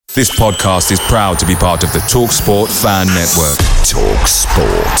This podcast is proud to be part of the TalkSport Fan Network.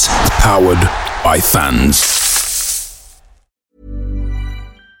 TalkSport. Powered by fans.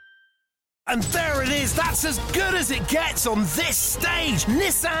 And there it is, that's as good as it gets on this stage.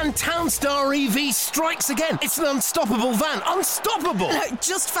 Nissan Townstar EV strikes again. It's an unstoppable van, unstoppable.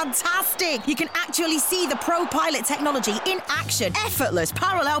 Just fantastic. You can actually see the Pro Pilot technology in action. Effortless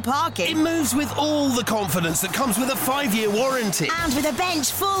parallel parking. It moves with all the confidence that comes with a 5-year warranty. And with a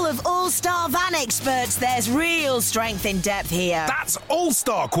bench full of all-star van experts, there's real strength in depth here. That's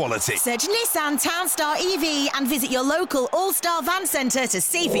all-star quality. Search Nissan Townstar EV and visit your local all-star van centre to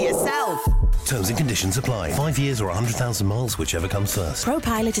see for yourself. Terms and conditions apply. 5 years or 100,000 miles, whichever comes first.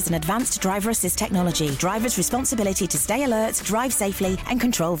 ProPilot is an advanced driver assist technology. Driver's responsibility to stay alert, drive safely, and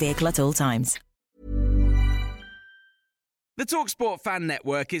control vehicle at all times. The TalkSport Fan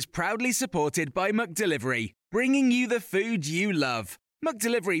Network is proudly supported by McDelivery, bringing you the food you love.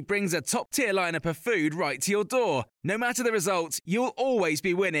 McDelivery brings a top-tier lineup of food right to your door. No matter the result, you'll always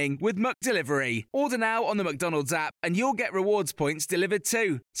be winning with McDelivery. Order now on the McDonald's app and you'll get rewards points delivered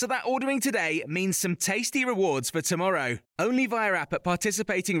too. So that ordering today means some tasty rewards for tomorrow. Only via app at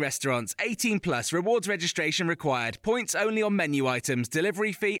participating restaurants. 18 plus. Rewards registration required. Points only on menu items.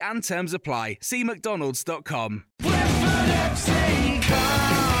 Delivery fee and terms apply. See mcdonalds.com.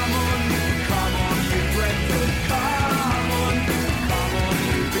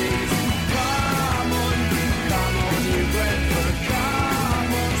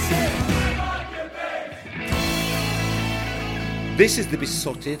 This is the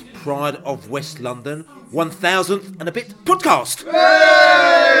Beesotted Pride of West London 1000th and a bit podcast. Yay!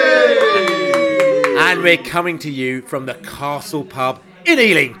 And we're coming to you from the Castle Pub in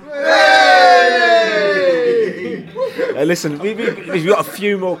Ealing. Listen, we've got a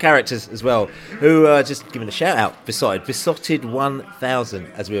few more characters as well who are just giving a shout out beside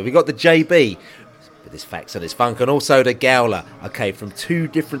Beesotted1000 as well. We've got the JB with his facts and his funk, and also the Gowler, okay, from two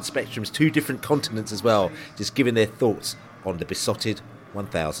different spectrums, two different continents as well, just giving their thoughts on the Beesotted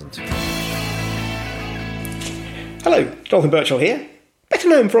 1000. Hello, Jonathan Birchall here, better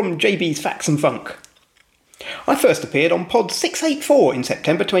known from JB's Facts and Funk. I first appeared on Pod 684 in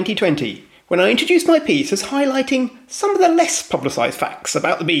September 2020, when I introduced my piece as highlighting some of the less publicised facts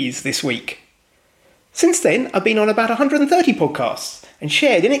about the bees this week. Since then, I've been on about 130 podcasts and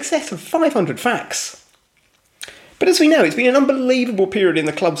shared in excess of 500 facts. But as we know, it's been an unbelievable period in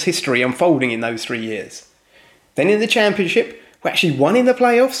the club's history unfolding in those 3 years. Then in the Championship, we actually won in the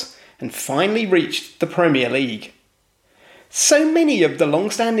playoffs and finally reached the Premier League. So many of the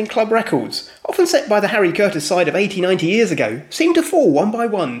long-standing club records, often set by the Harry Curtis side of 80-90 years ago, seem to fall one by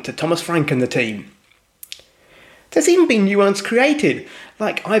one to Thomas Frank and the team. There's even been new ones created,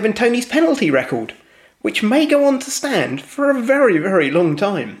 like Ivan Toney's penalty record, which may go on to stand for a very, very long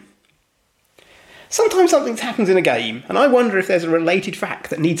time. Sometimes something happens in a game, and I wonder if there's a related fact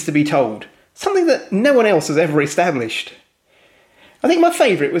that needs to be told. Something that no one else has ever established. I think my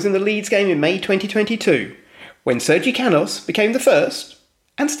favourite was in the Leeds game in May 2022, when Sergi Canos became the first,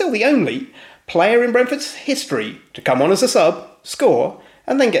 and still the only, player in Brentford's history to come on as a sub, score,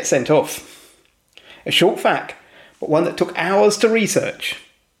 and then get sent off. A short fact, but one that took hours to research,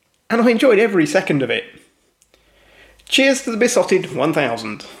 and I enjoyed every second of it. Cheers to the Beesotted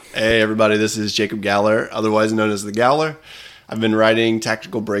 1000. Hey everybody, this is Jacob Gowler, otherwise known as the Gowler. I've been writing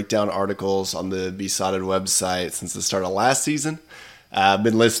tactical breakdown articles on the Beesotted website since the start of last season. I've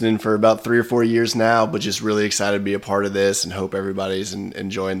been listening for about 3 or 4 years now, but just really excited to be a part of this and hope everybody's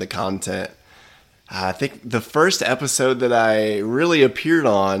enjoying the content. I think the first episode that I really appeared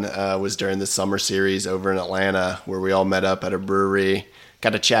on was during the summer series over in Atlanta, where we all met up at a brewery,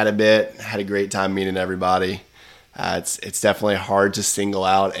 got to chat a bit, had a great time meeting everybody. It's definitely hard to single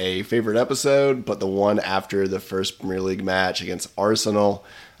out a favorite episode, but the one after the first Premier League match against Arsenal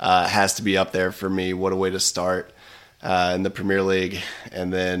has to be up there for me. What a way to start in the Premier League.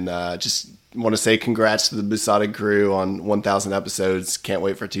 And then just want to say congrats to the Beesotted crew on 1,000 episodes. Can't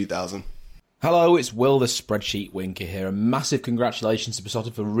wait for 2,000. Hello, it's Will the Spreadsheet Winker here. A massive congratulations to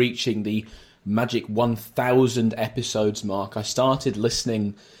Beesotted for reaching the magic 1,000 episodes mark. I started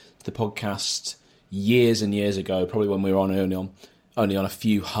listening to the podcast years and years ago, probably when we were only on a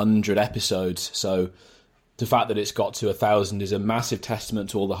few hundred episodes. So the fact that it's got to 1,000 is a massive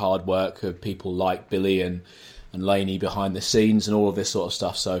testament to all the hard work of people like Billy and Laney behind the scenes and all of this sort of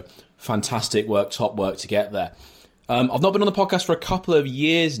stuff. So fantastic work, top work to get there. I've not been on the podcast for a couple of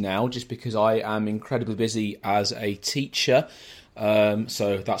years now, just because I am incredibly busy as a teacher.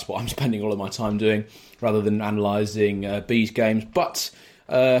 So that's what I'm spending all of my time doing, rather than analysing Bees games. But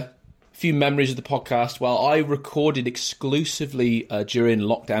few memories of the podcast. Well, I recorded exclusively during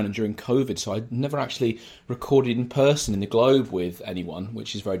lockdown and during COVID, so I never actually recorded in person in the Globe with anyone,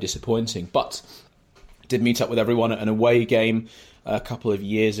 which is very disappointing. But did meet up with everyone at an away game a couple of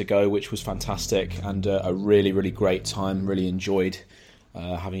years ago, which was fantastic, and a really, really great time. Really enjoyed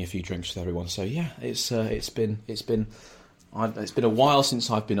having a few drinks with everyone. So yeah, it's been a while since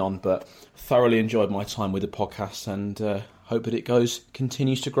I've been on, but thoroughly enjoyed my time with the podcast, and hope that it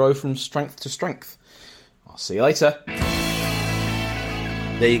continues to grow from strength to strength. I'll see you later.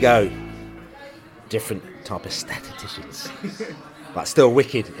 There you go. Different type of statisticians, but still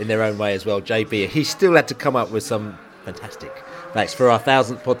wicked in their own way as well. JB, he still had to come up with some fantastic facts for our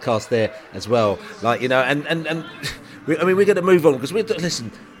 1000th podcast there as well. Like, you know, and we're going to move on because we got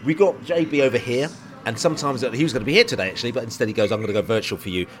JB over here. And sometimes he was going to be here today, actually, but instead he goes, I'm going to go virtual for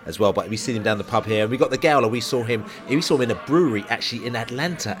you as well. But we see him down the pub here. And we got the Gowler. We saw him in a brewery, actually, in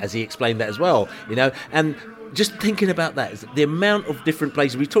Atlanta, as he explained that as well, you know. And just thinking about that, the amount of different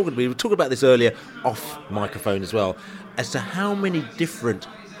places. We were talking about this earlier off microphone as well, as to how many different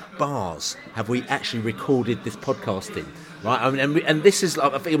bars have we actually recorded this podcast in. Right, and this is,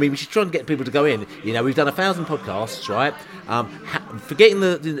 we should try and get people to go in. You know, we've done 1,000 podcasts, right? Forgetting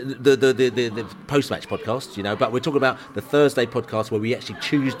the post-match podcasts, you know, but we're talking about the Thursday podcast where we actually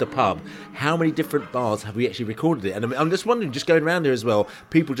choose the pub. How many different bars have we actually recorded it? And I'm just wondering, just going around there as well,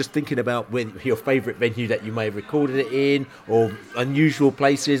 people just thinking about your favourite venue that you may have recorded it in, or unusual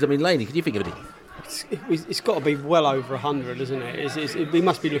places. I mean, Laney, can you think of anything? It's got to be well over 100, isn't it? We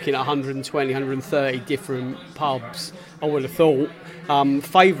must be looking at 120, 130 different pubs, I would have thought.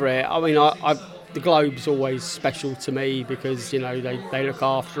 Favourite, I mean, the Globe's always special to me because, you know, they look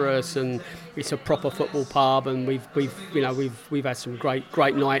after us, and it's a proper football pub, and we've had some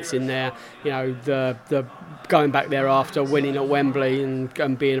great nights in there. You know, the going back there after winning at Wembley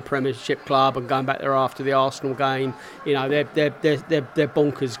and being a Premiership club, and going back there after the Arsenal game. You know, they're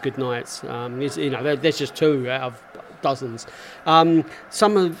bonkers good nights. There's just two out of dozens.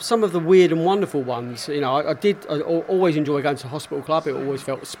 Some of the weird and wonderful ones, you know, I always enjoy going to the Hospital Club. It always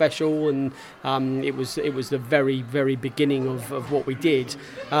felt special, and it was the very, very beginning of what we did.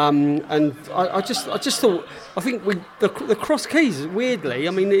 And I just thought, I think the Cross Keys, weirdly,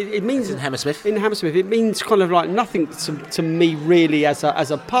 I mean, it means in Hammersmith. It means kind of like nothing to me really as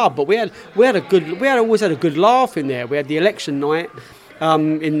a pub, but we always had a good laugh in there. We had the election night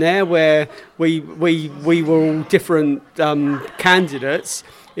in there where we were all different candidates.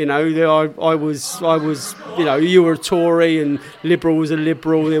 You know, I was, you know, you were a Tory and Liberal was a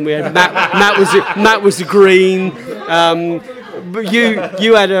Liberal. Then we had Matt was a Green. But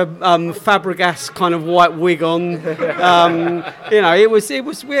you had a Fabregas kind of white wig on. You know, it was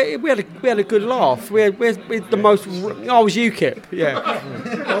we had a good laugh. We had the most. I was UKIP, yeah.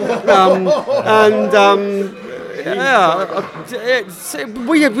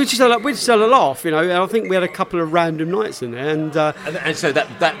 We just had a laugh, you know. And I think we had a couple of random nights in there, and so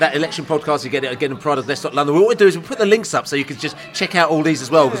that election podcast, you get it again on Pride of Desktop London. What we do is we put the links up so you can just check out all these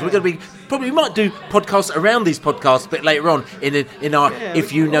as well, because we're going to be we might do podcasts around these podcasts a bit later on in our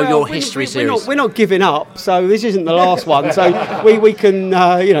If You Know Your History series. We're not giving up, so this isn't the last one. So we can,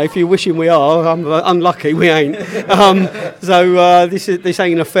 you know, if you're wishing we are, I'm unlucky we ain't. This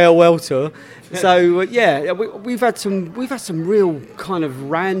ain't a farewell tour. So we've had some real kind of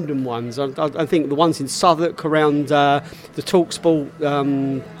random ones. I think the ones in Southwark around the TalkSport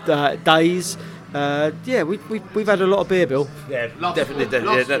days. We've had a lot of beer, Bill. Yeah, definitely.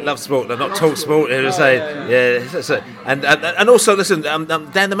 Love sport, not talk sport. And also listen,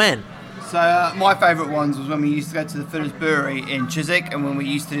 Dan the Man. So my favourite ones was when we used to go to the Fuller's Brewery in Chiswick, and when we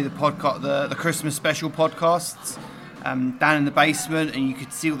used to do the podcast, the Christmas special podcasts, down in the basement, and you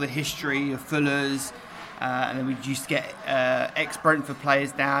could see all the history of Fuller's. And then we used to get ex-Brentford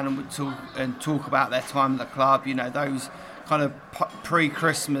players down and would talk about their time at the club. You know, those kind of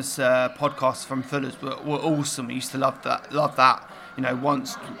pre-Christmas podcasts from Fuller's were awesome. We used to love that. You know,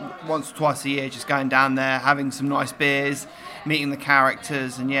 once or twice a year, just going down there, having some nice beers, meeting the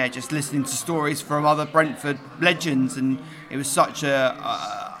characters, and just listening to stories from other Brentford legends. And it was such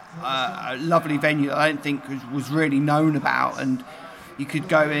a lovely venue that I don't think was really known about. And you could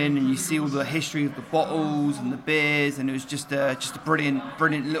go in and you see all the history of the bottles and the beers, and it was just a brilliant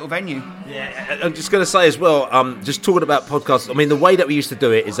little venue. Yeah, I'm just going to say as well, just talking about podcasts, I mean, the way that we used to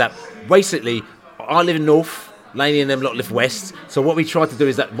do it is that basically I live in North, Laney and them lot live west. So what we tried to do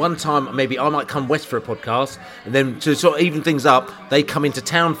is that one time maybe I might come west for a podcast, and then to sort of even things up, they come into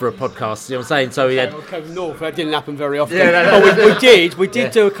town for a podcast. You know what I'm saying? So we had north. That didn't happen very often. Yeah, But we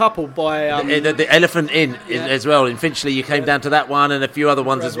did do a couple by the Elephant Inn as well in Finchley. You came down to that one and a few other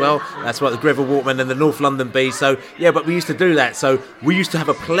ones as well. That's what the Greville Walkman and the North London Bee. So yeah, but we used to do that. So we used to have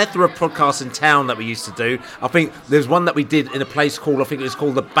a plethora of podcasts in town that we used to do. I think there's one that we did in a place called, I think it was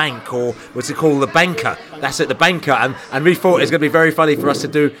called The Bank, or what's it called, The Banker. That's it, The Banker. And we thought it was going to be very funny for us to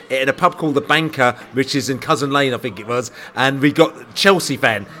do it in a pub called The Banker, which is in Cousin Lane, I think it was. And we got Chelsea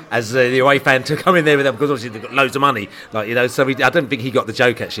fan as the away fan to come in there with them, because obviously they've got loads of money, like, you know. So I don't think he got the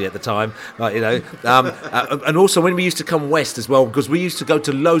joke actually at the time, like, you know. And also when we used to come west as well, because we used to go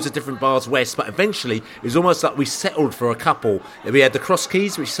to loads of different bars west, but eventually it was almost like we settled for a couple. We had the Cross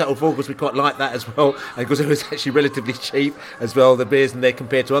Keys, which settled for because we quite liked that as well, and because it was actually relatively cheap as well, the beers in there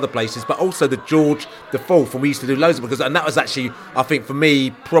compared to other places. But also the George the Fourth, and we used to do loads of, and that was actually, I think for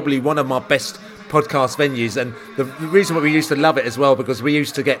me, probably one of my best podcast venues. And the reason why we used to love it as well, because we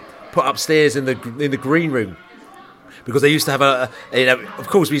used to get put upstairs in the green room, because they used to have of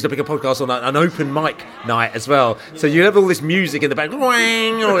course we used to pick a podcast on an open mic night as well. So you have all this music in the back, all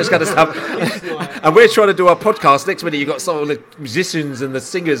this kind of stuff. And we're trying to do our podcast. Next minute you've got some of the musicians and the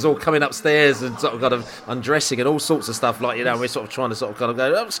singers all coming upstairs and sort of kind of undressing and all sorts of stuff, like, you know, we're sort of trying to sort of kind of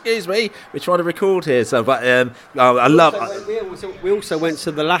go, oh, excuse me, we're trying to record here. So, but I love... We also went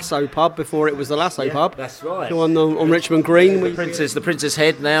to the Lasso pub before it was the Lasso pub. That's right. The one on Richmond Green. The Princess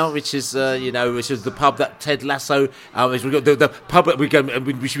Head now, which is, which is the pub that Ted Lasso... we got the pub that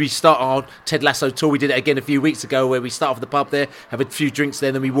we start our Ted Lasso tour. We did it again a few weeks ago, where we start off the pub there, have a few drinks there,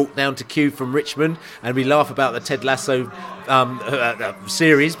 and then we walk down to Kew from Richmond, and we laugh about the Ted Lasso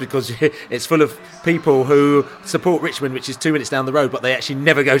series, because it's full of people who support Richmond, which is 2 minutes down the road, but they actually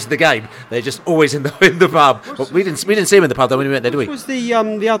never go to the game. They're just always in the pub. But we didn't see them in the pub though when we went there, did we? What was the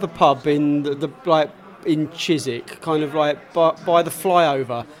other pub in the in Chiswick, kind of like by the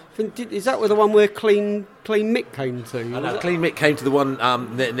flyover? Is that the one where Clean Mick came to? Clean Mick came to the one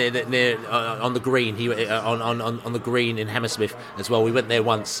near on the green. He on the green in Hammersmith as well. We went there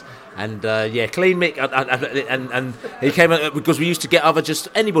once, and Clean Mick, and he came because we used to get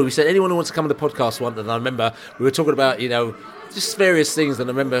anybody. We said anyone who wants to come on the podcast one. And I remember we were talking about, you know, just various things. And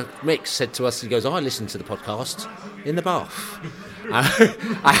I remember Mick said to us, he goes, "I listened to the podcast in the bath,"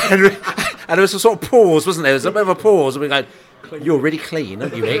 and there was a sort of pause, wasn't there? There was a bit of a pause, and we go, "You're really clean,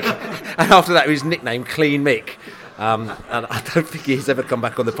 aren't you, Mick?" And after that, his nickname, Clean Mick. And I don't think he's ever come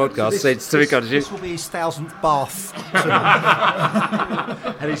back on the podcast since. This will be his 1000th bath.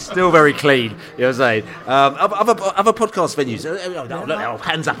 And he's still very clean, you know what I'm saying? Other podcast venues,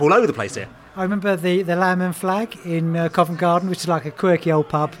 hands up all over the place here. I remember the Lamb and Flag in Covent Garden, which is like a quirky old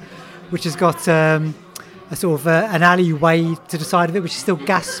pub, which has got a sort of an alleyway to the side of it, which is still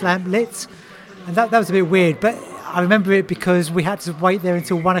gas lamp lit. And that was a bit weird, but I remember it because we had to wait there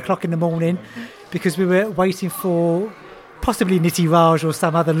until 1 o'clock in the morning, because we were waiting for possibly Nitty Raj or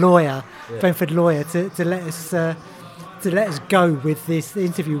some other lawyer, Brentford lawyer, to let us go with this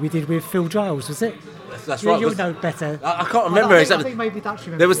interview we did with Phil Giles. Was it? That's right. You'll know better. I can't remember exactly. I think maybe Dutch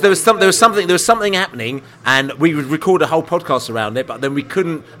remember. There was something happening, and we would record a whole podcast around it, but then we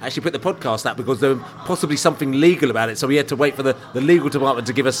couldn't actually put the podcast out because there was possibly something legal about it. So we had to wait for the legal department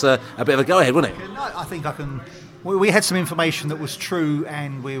to give us a bit of a go ahead, wasn't it? I think I can. We had some information that was true,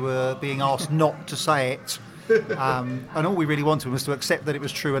 and we were being asked not to say it. And all we really wanted was to accept that it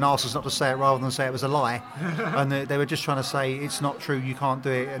was true and ask us not to say it rather than say it was a lie. And they were just trying to say, it's not true, you can't do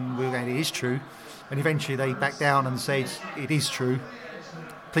it. And we were going, it is true. And eventually they backed down and said, it is true.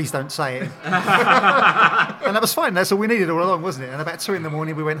 Please don't say it. And that was fine. That's all we needed all along, wasn't it? And about 2 a.m,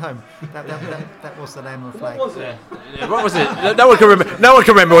 we went home. That was the Lamb and Flag. What was it? What was it? No one can remember. No one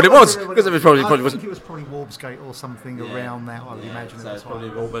can remember what it was, because it was probably I was. think it was probably Warbsgate or something around that. I would imagine. So it's probably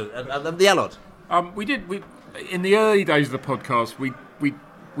Warbsgate. The Allard. We in the early days of the podcast, we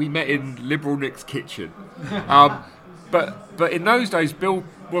met in Liberal Nick's kitchen, but in those days, Bill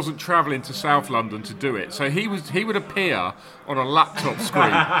wasn't travelling to South London to do it, so he would appear on a laptop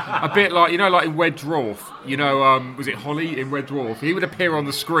screen, a bit like, you know, like in Red Dwarf, you know, was it Holly in Red Dwarf? He would appear on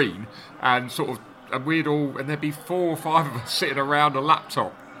the screen and sort of, and there'd be 4 or 5 of us sitting around a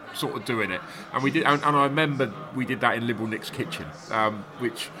laptop, sort of doing it, and we did, and I remember we did that in Liberal Nick's kitchen,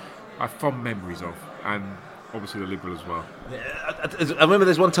 which I have fond memories of, and obviously the Liberal as well. I remember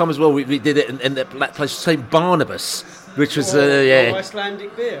there's one time as well we did it in that place, St Barnabas, which was yeah,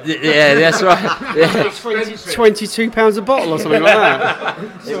 Icelandic beer. Yeah, that's right. Yeah. £22 a bottle or something like that.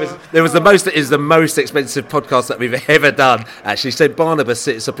 It was the most expensive podcast that we've ever done. Actually, so Barnabas,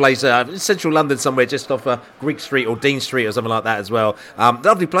 it's a place in central London somewhere, just off Greek Street or Dean Street or something like that as well.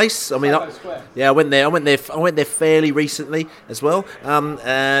 Lovely place. I mean, I went there fairly recently as well.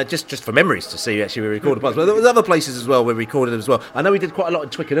 Just for memories to see actually we recorded. But there was other places as well where we recorded as well. I know we did quite a lot in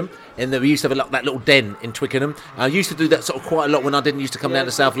Twickenham, and we used to have that little den in Twickenham. I used to do that sort of quite a lot when I didn't used to come down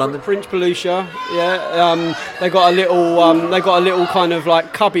to South London. Prince Palucia, they got a little kind of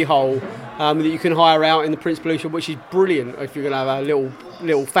like cubby hole that you can hire out in the Prince Palucia, which is brilliant if you're going to have a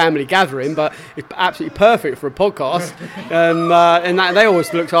little family gathering, but it's absolutely perfect for a podcast. And they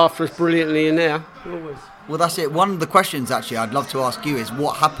always looked after us brilliantly in there. Always. Well, that's it. One of the questions, actually, I'd love to ask you is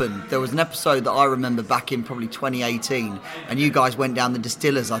what happened? There was an episode that I remember back in probably 2018, and you guys went down the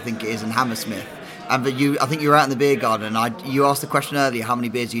Distillers, I think it is, in Hammersmith. And I think you were out in the beer garden. You asked the question earlier how many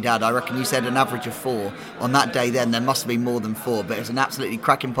beers you'd had. I reckon you said an average of 4. On that day then, there must have been more than 4. But it was an absolutely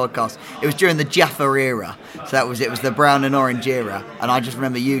cracking podcast. It was during the Jaffa era. So it was the brown and orange era. And I just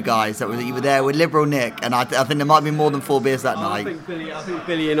remember you guys. You were there with Liberal Nick. And I think there might be more than 4 beers that night. I think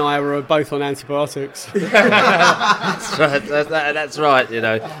Billy and I were both on antibiotics. That's right. That's right. You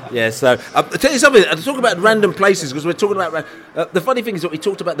know. Yeah. So I'll tell you something. I'll talk about random places because we're talking about. The funny thing is that we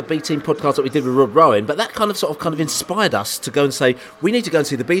talked about the B Team podcast that we did with Rob Rowan, but that kind of inspired us to go and say we need to go and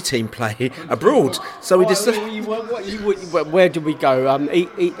see the B Team play abroad. So we just. Where did we go?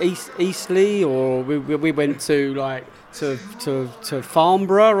 Eastleigh, or we went to like. To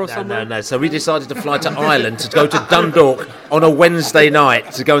Farnborough or something? No. So we decided to fly to Ireland to go to Dundalk on a Wednesday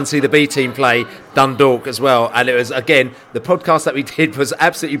night to go and see the B Team play Dundalk as well. And it was, again, the podcast that we did was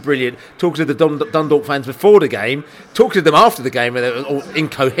absolutely brilliant. Talking to the Dundalk fans before the game, talking to them after the game, and they were all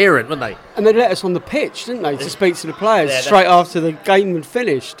incoherent, weren't they? And they let us on the pitch, didn't they, to speak to the players straight after the game had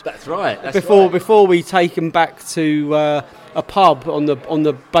finished. That's right. Before we take them back to a pub on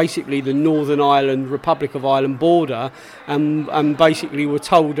the basically the Northern Ireland Republic of Ireland border, and basically were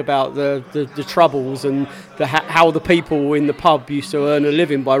told about the troubles and how the people in the pub used to earn a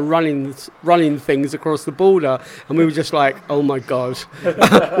living by running things across the border, and we were just like, oh my god,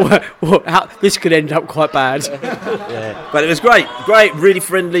 this could end up quite bad. Yeah, but it was great, really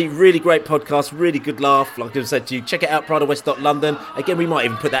friendly, really great podcast, really good laugh. Like I said to you, check it out, prideofwest.london. Again, we might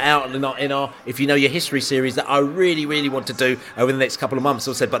even put that out in our If You Know Your History series that I really, really want to do over the next couple of months.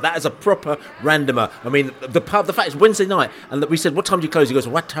 I said, but that is a proper randomer. I mean, the pub, the fact is Wednesday night, and we said, what time do you close? He goes,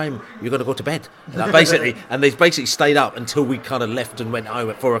 what time you're going to go to bed? Basically, and they basically stayed up until we kind of left and went home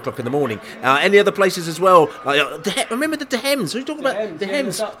at 4 o'clock in the morning. Any other places as well? Remember the Dehems? Who are you talking about?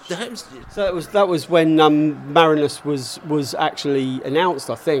 Dehems. So that was when Marinus was actually announced,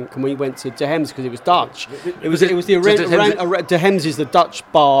 I think, and we went to Dehems because it was Dutch. It was the Dehems is the Dutch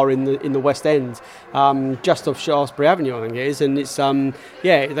bar in the West End, just off Shaftesbury Avenue, I think it is, and it's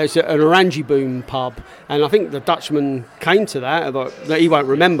there's an Orangy Boom pub, and I think the Dutchman came to that, but he won't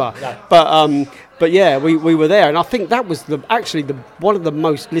remember. No. But yeah, we were there, and I think that was actually one of the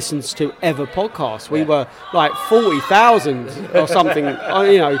most listened to ever podcasts. We were like 40,000 or something,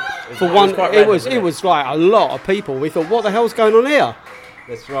 for one. It was like a lot of people. We thought, what the hell's going on here?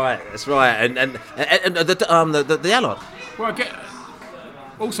 That's right, and the Allard. Well,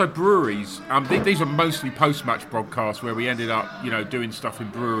 also breweries. These are mostly post-match broadcasts where we ended up, doing stuff in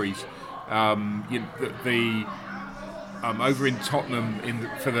breweries. Over in Tottenham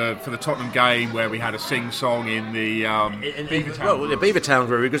for the Tottenham game where we had a sing-song in the Beavertown. Well, the Beavertown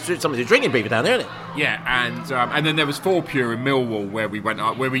brewery, because somebody's drinking Beavertown, isn't it? Yeah, and then there was Four Pure in Millwall where we went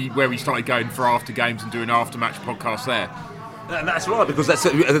up, where we started going for after games and doing after-match podcasts there. And that's right, because that's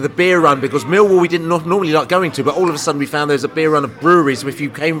the beer run, because Millwall we didn't normally like going to, but all of a sudden we found there's a beer run of breweries. So if you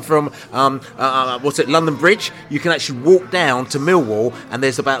came from London Bridge, you can actually walk down to Millwall, and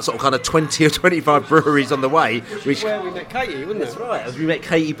there's about sort of kind of 20 or 25 breweries on the way. Which where we met Katie, wasn't it? That's right. As we met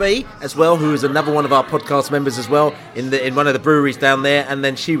Katie B as well, who is another one of our podcast members as well, in one of the breweries down there, and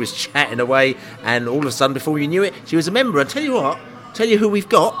then she was chatting away, and all of a sudden, before you knew it, she was a member. And tell you who we've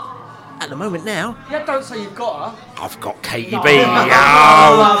got at the moment now. Yeah, don't say you've got her. I've got Katie B.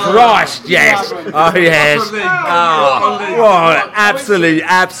 Oh, Christ, yes. Oh, yes. Oh,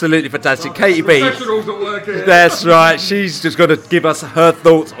 absolutely fantastic. Katie B. That's right. She's just going to give us her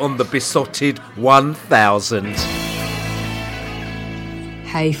thoughts on the Beesotted 1000.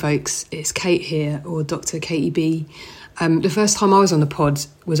 Hey, folks. It's Kate here, or Dr. Katie B. The first time I was on the pod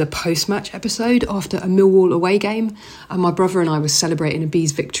was a post-match episode after a Millwall away game, and my brother and I were celebrating a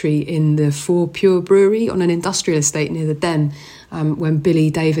Bees victory in the Four Pure brewery on an industrial estate near the Den when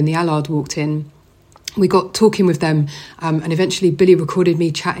Billy, Dave and the Allard walked in. we got talking with them, and eventually Billy recorded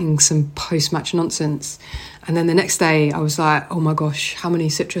me chatting some post-match nonsense. And then the next day I was like, oh my gosh, how many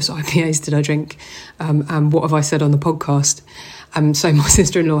citrus IPAs did I drink? And what have I said on the podcast? So my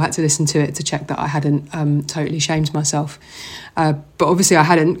sister-in-law had to listen to it to check that I hadn't totally shamed myself. But obviously I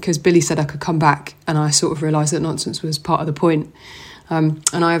hadn't, because Billy said I could come back, and I sort of realised that nonsense was part of the point. And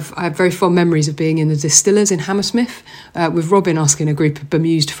I have very fond memories of being in the Distillers in Hammersmith with Robin asking a group of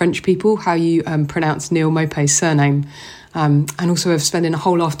bemused French people how you pronounce Neil Maupay's surname. And also of spending a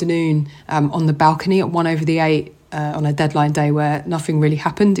whole afternoon on the balcony at 1 over the 8 on a deadline day where nothing really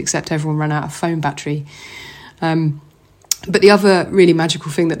happened except everyone ran out of phone battery. But the other really magical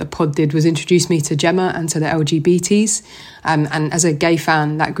thing that the pod did was introduce me to Gemma and to the LGBTs. And as a gay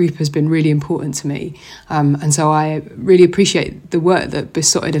fan, that group has been really important to me. And so I really appreciate the work that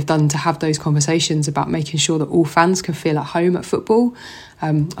Beesotted have done to have those conversations about making sure that all fans can feel at home at football.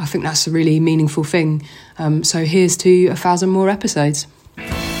 I think that's a really meaningful thing. So here's to 1,000 more episodes.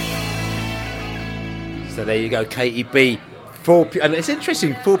 So there you go, Katie B. Full Pure, and it's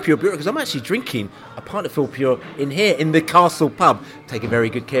interesting, Full Pure Beer, because I'm actually drinking a pint of Full Pure in here in the Castle pub, taking very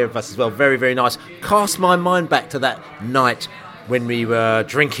good care of us as well. Very, very nice. Cast my mind back to that night when we were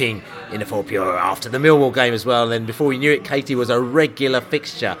drinking in a Full Pure after the Millwall game as well. And then before we knew it, Katie was a regular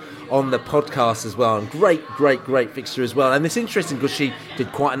fixture on the podcast as well, and great fixture as well. And it's interesting because she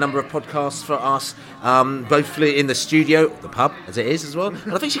did quite a number of podcasts for us, both in the studio, the pub as it is as well,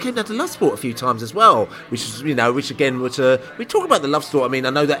 and I think she came down to Love Sport a few times as well, which again was we talk about the Love Sport. I mean, I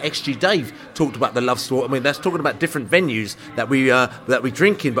know that XG Dave talked about the Love Sport. I mean, that's talking about different venues that we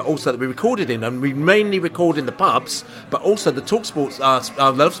drink in, but also that we recorded in, and we mainly record in the pubs, but also the TalkSport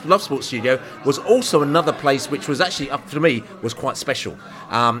Love Sport studio was also another place which was actually, up for me, was quite special.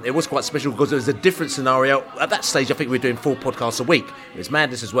 It was quite special because it was a different scenario. At that stage, I think we were doing 4 podcasts a week. It was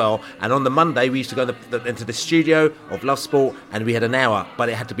madness as well. And on the Monday, we used to go into the studio of Love Sport, and we had an hour, but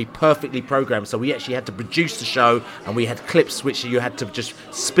it had to be perfectly programmed. So we actually had to produce the show, and we had clips which you had to just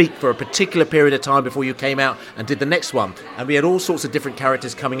speak for a particular period of time before you came out and did the next one. And we had all sorts of different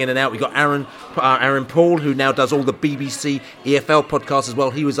characters coming in and out. We got Aaron Paul, who now does all the BBC EFL podcasts as well.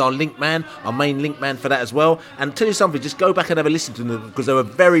 He was our link man, our main link man for that as well. And tell you something, just go back and have a listen to them, because they were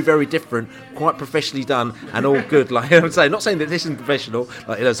very, very different, quite professionally done, and all good. Like I'm saying, not saying that this isn't professional.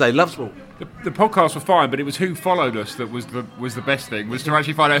 Like say, Love Sport. The podcasts were fine, but it was who followed us that was the best thing. Was to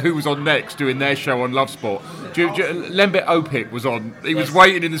actually find out who was on next doing their show on Love Sport. Lembit Opik was on. He was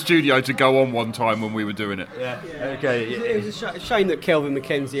waiting in the studio to go on one time when we were doing it. Yeah. Okay. It was a shame that Kelvin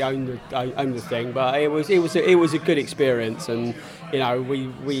McKenzie owned the thing, but it was a good experience, and you know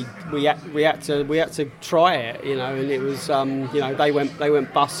we had to try it, you know, and it was they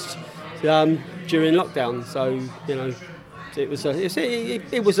went bust during lockdown, so you know. It was a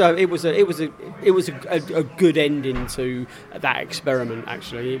good ending to that experiment.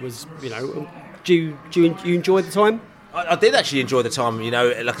 Actually, it was. You know, do you enjoy the time? I did actually enjoy the time. You know,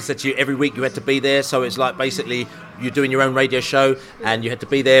 like I said to you, every week you had to be there. So it's like basically you're doing your own radio show, and you had to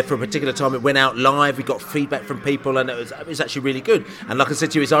be there for a particular time. It went out live. We got feedback from people, and it was actually really good. And like I said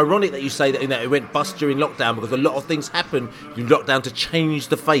to you, it's ironic that you say that, you know, it went bust during lockdown, because a lot of things happened in lockdown to change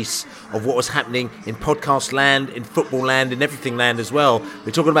the face of what was happening in podcast land, in football land, in everything land as well.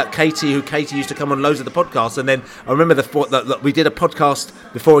 We're talking about Katie used to come on loads of the podcasts, and then I remember that we did a podcast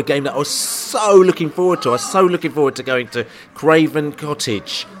before a game that I was so looking forward to. I was so looking forward to going to Craven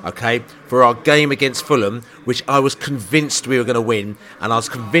Cottage, okay, for our game against Fulham, which I was convinced we were going to win, and I was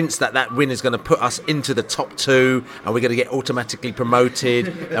convinced that win is going to put us into the top 2, and we're going to get automatically promoted.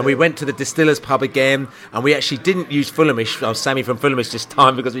 And we went to the Distillers pub again, and we actually didn't use Fulhamish, Sammy from Fulhamish this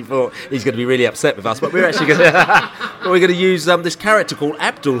time, because we thought he's going to be really upset with us. But we're actually going to use this character called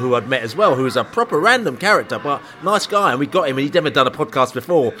Abdul, who I'd met as well, who was a proper random character, but nice guy. And we got him, and he'd never done a podcast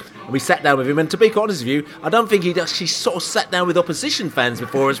before. And we sat down with him, and to be quite honest with you, I don't think he'd actually sort of sat down with opposition fans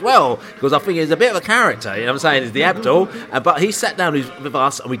before as well, because I think he's a bit of a character, you know what I'm saying, is the Abdul. But he sat down with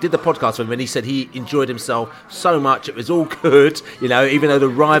us, and we did the podcast with him, and he said he enjoyed himself so much. It was all good, you know, even though the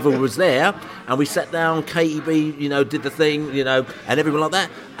rival was there. And we sat down, KEB, you know, did the thing, you know, and everyone like that.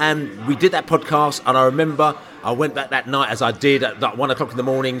 And we did that podcast, and I remember I went back that night, as I did, at like 1 o'clock in the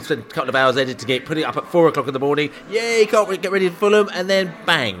morning, spent a couple of hours editing it, put it up at 4 o'clock in the morning. Yay, can't get ready for Fulham. And then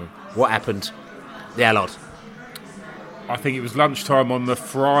bang, what happened? The Allard. I think it was lunchtime on the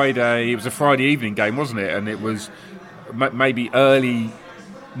Friday. It was a Friday evening game, wasn't it? And it was maybe early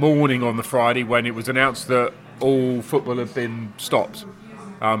morning on the Friday when it was announced that all football had been stopped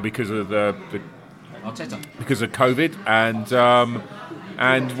because of because of COVID,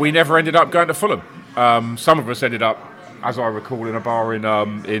 and we never ended up going to Fulham. Some of us ended up as I recall, in a bar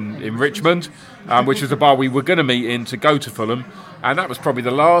in Richmond, which was the bar we were going to meet in to go to Fulham, and that was probably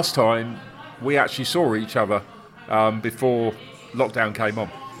the last time we actually saw each other before lockdown came on.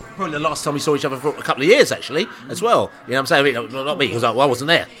 Probably the last time we saw each other for a couple of years, actually, as well. You know what I'm saying? Not me, because I wasn't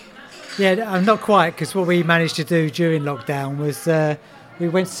there. Yeah, not quite, because what we managed to do during lockdown was we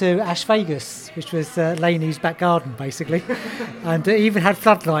went to Ash Vegas, which was Laney's back garden, basically. And it even had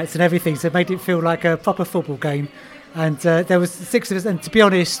floodlights and everything, so it made it feel like a proper football game. And there was 6 of us, and to be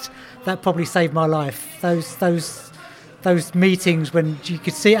honest, that probably saved my life. Those meetings when you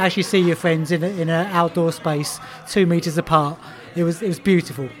could actually see your friends in an outdoor space, 2 metres apart. It was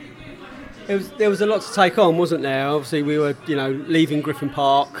beautiful. There was a lot to take on, wasn't there? Obviously, we were leaving Griffin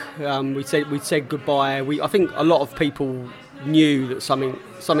Park. We'd said goodbye. I think a lot of people knew that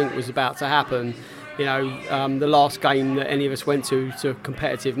something was about to happen. The last game that any of us went to a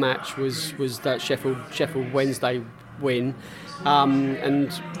competitive match was that Sheffield Wednesday win,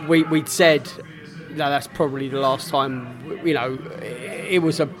 and we'd said, no, that's probably the last time. It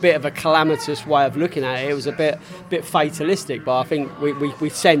was a bit of a calamitous way of looking at it. It was a bit fatalistic, but I think we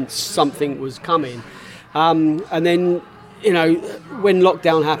sensed something was coming. And then, when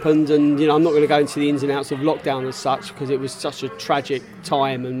lockdown happened, and I'm not going to go into the ins and outs of lockdown as such, because it was such a tragic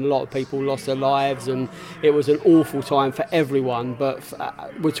time and a lot of people lost their lives, and it was an awful time for everyone. But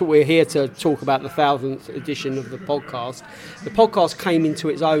we're here to talk about the 1000th edition of the podcast. The podcast came into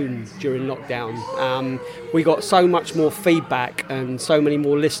its own during lockdown. We got so much more feedback and so many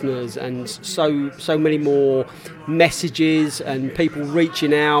more listeners and so many more messages and people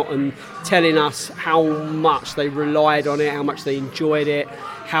reaching out and telling us how much they relied on it, how much they enjoyed it,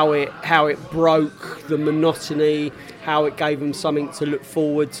 how it broke the monotony, how it gave them something to look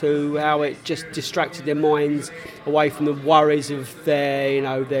forward to, how it just distracted their minds away from the worries of their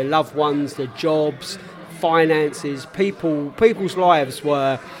loved ones, their jobs, finances. People's lives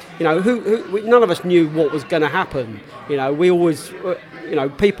were, none of us knew what was going to happen. We always,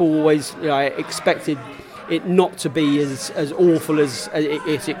 people always expected it not to be as awful as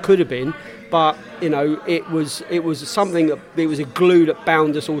it could have been, but it was something that it was a glue that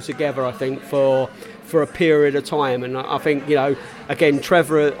bound us all together, I think, for a period of time. And I think again,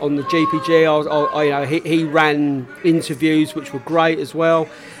 Trevor on the GPG, he ran interviews which were great as well,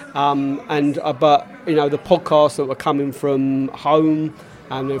 but the podcasts that were coming from home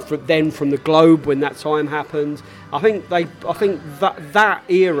and then from the Globe when that time happened, I think that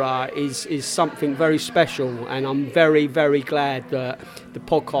era is something very special, and I'm very, very glad that the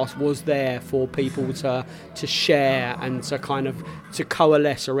podcast was there for people to share and to kind of to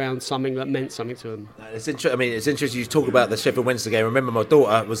coalesce around something that meant something to them. It's interesting you talk about the Sheffield Wednesday game. I remember my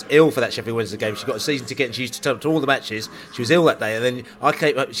daughter was ill for that Sheffield Wednesday game. She got a season ticket and she used to turn up to all the matches. She was ill that day, and then I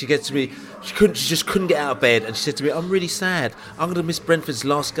came up. She gets to me. She just couldn't get out of bed, and she said to me, "I'm really sad. I'm going to miss Brentford's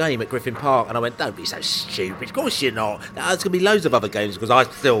last game at Griffin Park." And I went, "Don't be so stupid. Of course you're not. There's going to be loads of other games." Because I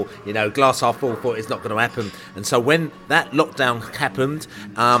still, glass half full, thought it's not going to happen. And so when that lockdown happened,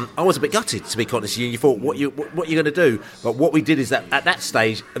 I was a bit gutted, to be honest with you. You thought, what you going to do? But what we did is that at that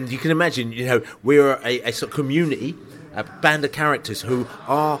stage, and you can imagine, we were a sort of community, a band of characters who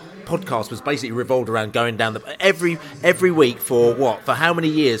our podcast was basically revolved around going down every week for how many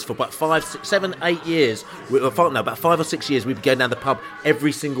years? For about 5, 6, 7, 8 years. About 5 or 6 years, we'd be going down the pub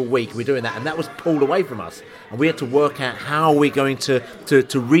every single week. We're doing that, and that was pulled away from us. And we had to work out how we're going to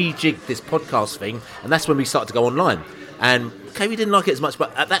rejig this podcast thing, and that's when we started to go online. And we didn't like it as much,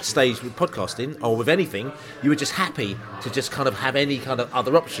 but at that stage with podcasting or with anything, you were just happy to just kind of have any kind of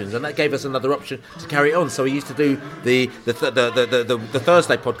other options, and that gave us another option to carry on. So we used to do the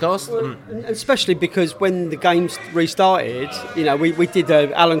Thursday podcast, especially because when the games restarted, we did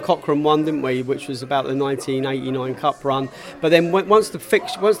the Alan Cochrane one, didn't we, which was about the 1989 Cup run. But then once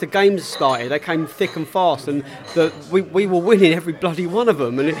the games started, they came thick and fast, and we were winning every bloody one of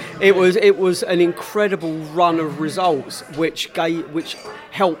them, and it was an incredible run of results, which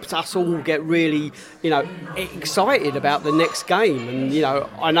helped us all get really, excited about the next game. And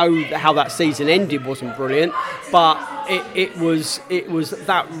I know how that season ended wasn't brilliant, but it was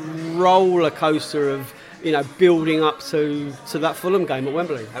that roller coaster of building up to that Fulham game at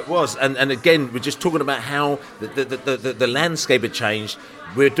Wembley. It was, and again, we're just talking about how the landscape had changed.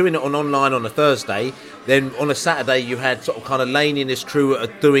 We're doing it online on a Thursday. Then on a Saturday, you had sort of kind of Laney and his crew are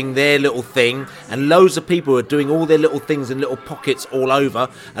doing their little thing, and loads of people are doing all their little things in little pockets all over.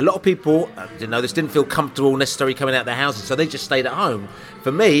 A lot of people, this didn't feel comfortable necessarily coming out of their houses, so they just stayed at home.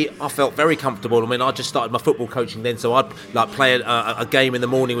 For me, I felt very comfortable. I mean, I just started my football coaching then, so I'd like play a game in the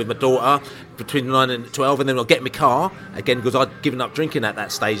morning with my daughter between 9 and 12, and then I'd get in my car again because I'd given up drinking at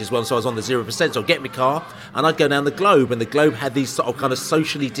that stage as well, so I was on the 0%. So I'd get in my car and I'd go down the Globe, and the Globe had these sort of kind of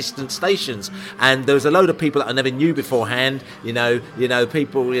socially distant stations, and there was a load of people that I never knew beforehand.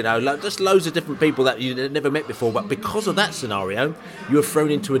 People, just loads of different people that you never met before. But because of that scenario, you were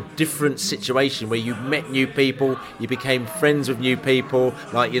thrown into a different situation where you met new people, you became friends with new people.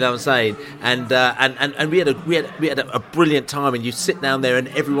 Like, what I'm saying, and we had a brilliant time. And you sit down there, and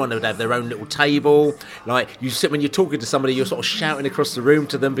everyone would have their own little table. Like, you sit when you're talking to somebody, you're sort of shouting across the room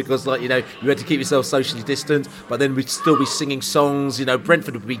to them because, you had to keep yourself socially distant. But then we'd still be singing songs.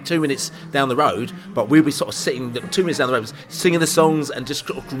 Brentford would be 2 minutes down the road, but we'd be sort of sitting 2 minutes down the road, singing the songs and just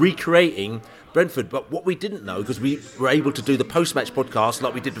sort of recreating Brentford. But what we didn't know, because we were able to do the post-match podcast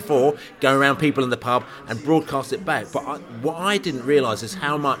like we did before, go around people in the pub and broadcast it back. But what I didn't realise is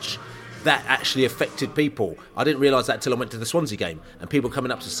how much that actually affected people. I didn't realise that until I went to the Swansea game, and people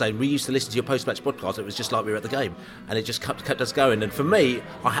coming up to saying, we used to listen to your post-match podcast, it was just like we were at the game, and it just kept us going. And for me,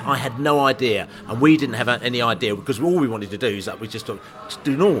 I had no idea, and we didn't have any idea, because all we wanted to do is that we just thought, just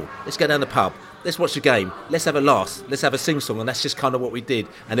do normal, let's go down the pub, let's watch the game, let's have a laugh, let's have a sing-song, and that's just kind of what we did,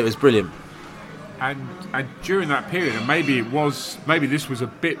 and it was brilliant. And during that period, and maybe this was a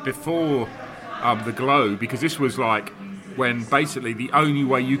bit before the Globe, because this was like when basically the only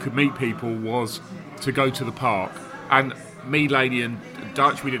way you could meet people was to go to the park. And me, Laney and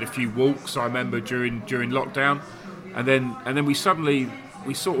Dutch, we did a few walks, I remember, during lockdown, and then we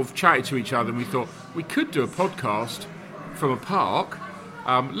sort of chatted to each other, and we thought we could do a podcast from a park.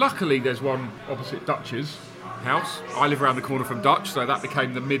 Luckily, there's one opposite Dutch's house. I live around the corner from Dutch, so that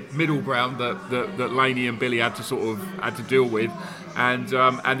became the middle ground that Laney and Billy had to deal with, and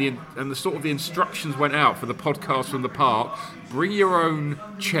the sort of the instructions went out for the podcast from the park. Bring your own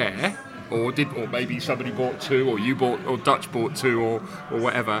chair, or maybe somebody bought two, or you bought, or Dutch bought two, or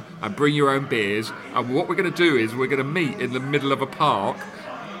whatever, and bring your own beers. And what we're going to do is we're going to meet in the middle of a park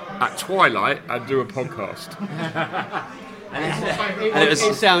at twilight and do a podcast.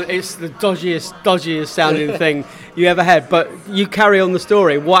 It's the dodgiest sounding thing you ever had. But you carry on the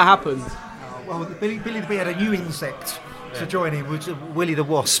story. What happened? Well, Billy the Bee had a new insect to join him, which is Willie the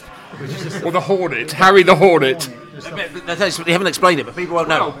Wasp. Or the Hornet, Harry the Hornet. You haven't explained it, but people won't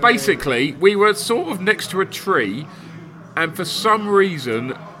know. Well, basically, we were sort of next to a tree, and for some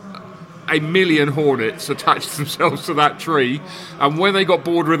reason, a million hornets attached themselves to that tree, and when they got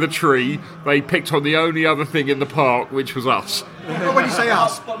bored with the tree, they picked on the only other thing in the park, which was us. Well, when you say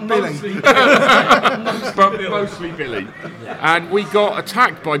us, Billy. But mostly Billy. And we got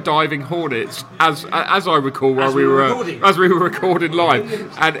attacked by diving hornets, as I recall, as we were recording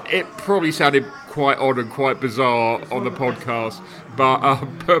live. And it probably sounded quite odd and quite bizarre on the podcast,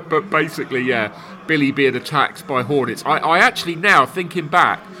 but basically, yeah, Billy being attacked by hornets. I actually, now thinking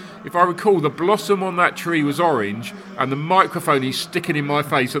back, if I recall, the blossom on that tree was orange, and the microphone he's sticking in my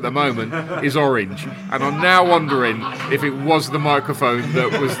face at the moment is orange. And I'm now wondering if it was the microphone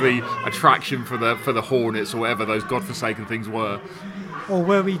that was the attraction for the hornets, or whatever those godforsaken things were. Or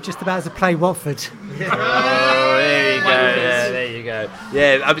were we just about to play Watford? Oh, there you go. Yeah, there you go.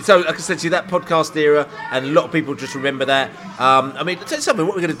 Yeah, I mean, so like I said to you, that podcast era, and a lot of people just remember that. I mean, tell you something.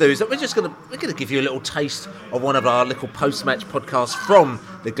 What we're going to do is that we're going to give you a little taste of one of our little post-match podcasts from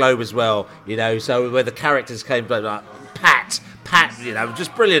the Globe as well. So where the characters came, like Pat,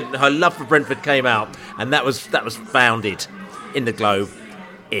 just brilliant. Her love for Brentford came out, and that was founded in the Globe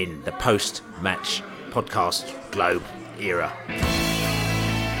in the post-match podcast Globe era.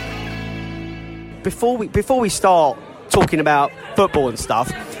 Before we start talking about football and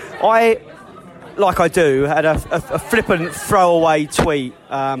stuff, I had a flippant throwaway tweet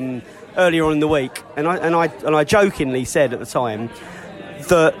earlier on in the week, and I jokingly said at the time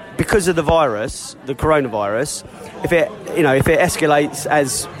that because of the virus, the coronavirus, if it escalates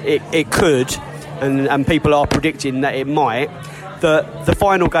as it could, and people are predicting that it might, that the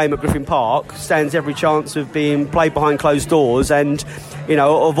final game at Griffin Park stands every chance of being played behind closed doors, and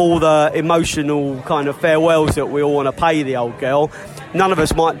of all the emotional kind of farewells that we all want to pay the old girl, none of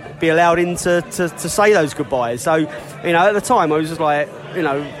us might be allowed in to say those goodbyes. So, at the time I was just like,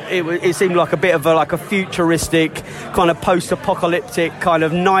 it seemed like a bit of a futuristic kind of post-apocalyptic kind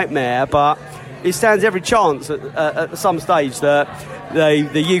of nightmare, but it stands every chance at some stage that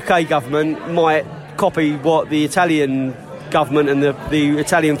the UK government might copy what the Italian government and the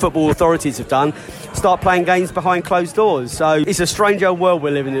Italian football authorities have done, start playing games behind closed doors. So it's a strange old world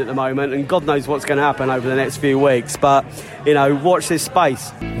we're living in at the moment, and God knows what's going to happen over the next few weeks. But, watch this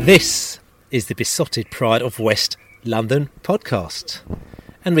space. This is the Beesotted Pride of West London podcast.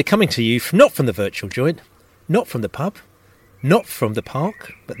 And we're coming to you not from the virtual joint, not from the pub, not from the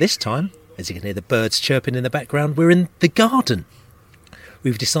park, but this time, as you can hear the birds chirping in the background, we're in the garden.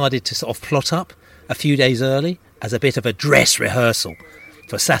 We've decided to sort of plot up a few days early as a bit of a dress rehearsal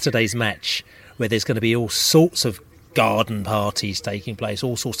for Saturday's match, where there's going to be all sorts of garden parties taking place,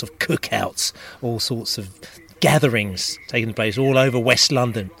 all sorts of cookouts, all sorts of gatherings taking place all over West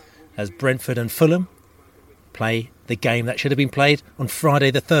London as Brentford and Fulham play the game that should have been played on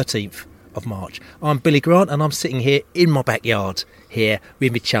Friday the 13th of March. I'm Billy Grant and I'm sitting here in my backyard here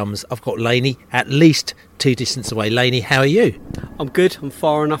with my chums. I've got Laney at least 2 distance away. Laney, how are you? I'm good. I'm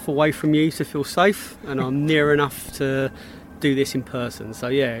far enough away from you to feel safe, and I'm near enough to do this in person. So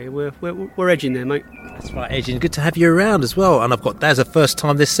yeah, we're edging there, mate. That's right, edging. Good to have you around as well. And I've got Daz a first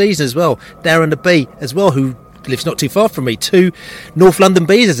time this season as well. Darren the Bee as well, who lives not too far from me. 2 North London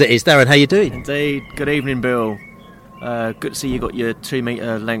Bees as it is. Darren, how you doing? Indeed. Good evening, Bill. Good to see you got your 2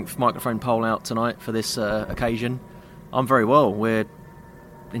 metre length microphone pole out tonight for this occasion. I'm very well. We're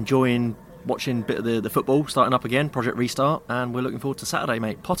enjoying watching a bit of the football starting up again, Project Restart, and we're looking forward to Saturday,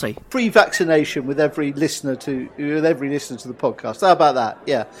 mate. Potty. Free vaccination with every listener to the podcast. How about that?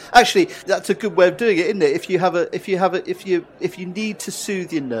 Yeah, actually, that's a good way of doing it, isn't it? If you need to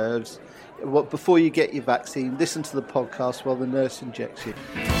soothe your nerves, before you get your vaccine, listen to the podcast while the nurse injects you.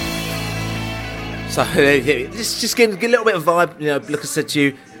 So just getting a little bit of vibe. Like I said to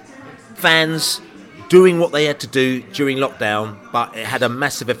you, fans doing what they had to do during lockdown, but it had a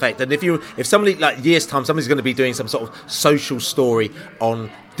massive effect. And if somebody, like years' time, somebody's going to be doing some sort of social story on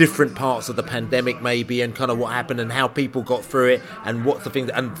different parts of the pandemic maybe, and kind of what happened and how people got through it and what the things.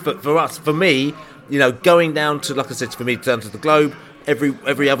 And for me, going down to, like I said, for me, down to the Globe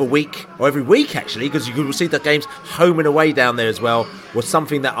every other week, or every week actually, because you could see the games home and away down there as well, was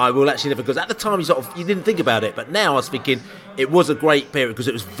something that I will actually never, because at the time you didn't think about it, but now I was thinking it was a great period because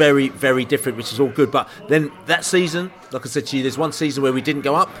it was very, very different, which is all good. But then that season, like I said to you, there's one season where we didn't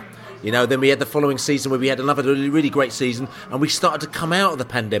go up. Then we had the following season where we had another really great season, and we started to come out of the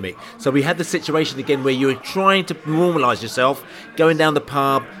pandemic. So we had the situation again where you were trying to normalise yourself, going down the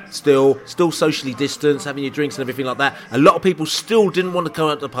pub, still socially distanced, having your drinks and everything like that. A lot of people still didn't want to go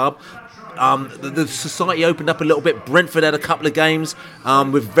out to the pub. The society opened up a little bit. Brentford had a couple of games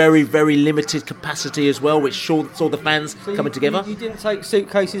with very, very limited capacity as well, which saw the fans coming together. You didn't take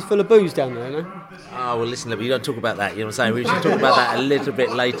suitcases full of booze down there, no? Oh, well, listen, we don't talk about that, you know what I'm saying? We should talk about that a little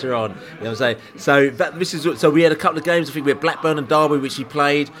bit later on, you know what I'm saying? So we had a couple of games. I think we had Blackburn and Derby, which we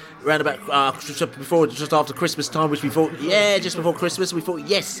played around about just after Christmas time, which we thought, just before Christmas, we thought,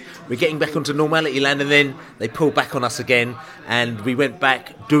 yes, we're getting back onto normality land, and then they pulled back on us again, and we went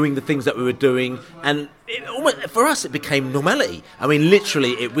back doing the things that we were doing, and for us it became normality. I mean,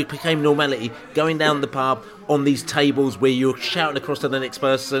 literally, it became normality, going down the pub on these tables where you're shouting across to the next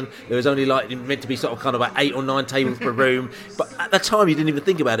person. There was only meant to be sort of kind of like 8 or 9 tables per room, but at that time you didn't even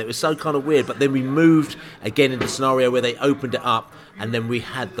think about it. It was so kind of weird. But then we moved again in the scenario where they opened it up, and then we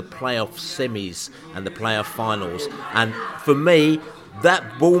had the playoff semis and the playoff finals. And for me,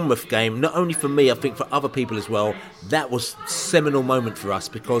 that Bournemouth game, not only for me, I think for other people as well, that was a seminal moment for us,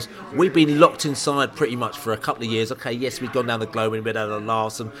 because we've been locked inside pretty much for a couple of years. Okay, yes, we've gone down the Globe and we had our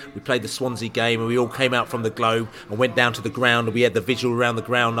laughs, and we played the Swansea game, and we all came out from the Globe and went down to the ground, and we had the visual around the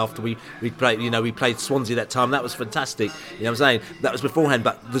ground after we played. We played Swansea that time. That was fantastic. You know what I'm saying? That was beforehand,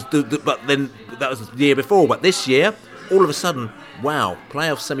 but then that was the year before. But this year, all of a sudden, wow,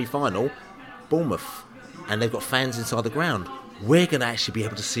 playoff semi-final, Bournemouth, and they've got fans inside the ground. We're going to actually be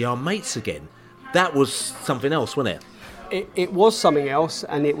able to see our mates again. That was something else, wasn't it? It was something else,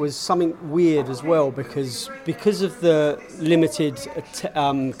 and it was something weird as well, because of the limited,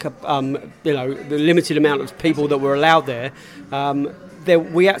 the limited amount of people that were allowed there.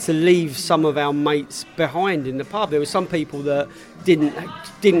 We had to leave some of our mates behind in the pub. There were some people that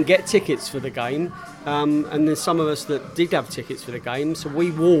didn't get tickets for the game, and there's some of us that did have tickets for the game. So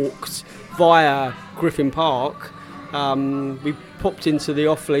we walked via Griffin Park. We popped into the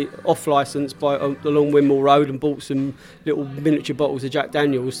off licence along Wimble Road and bought some little miniature bottles of Jack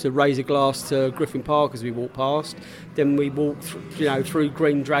Daniels to raise a glass to Griffin Park as we walked past. Then we walked, through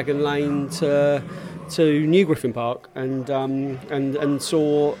Green Dragon Lane to New Griffin Park and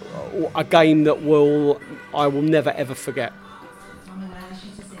saw a game that I will never ever forget.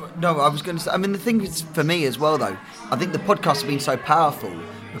 No, I was going to say, I mean, the thing is, for me as well, though, I think the podcast has been so powerful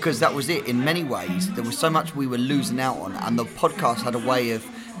because that was it in many ways. There was so much we were losing out on, and the podcast had a way of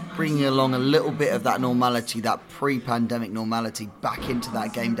bringing along a little bit of that normality, that pre-pandemic normality, back into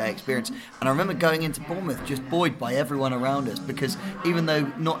that game day experience. And I remember going into Bournemouth just buoyed by everyone around us, because even though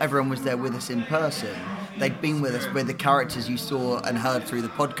not everyone was there with us in person, they'd been with us with the characters you saw and heard through the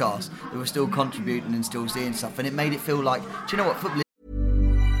podcast. They were still contributing and still seeing stuff, and it made it feel like, do you know what, football.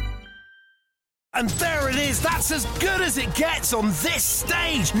 And there it is, that's as good as it gets on this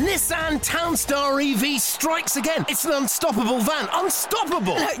stage. Nissan Townstar EV strikes again. It's an unstoppable van,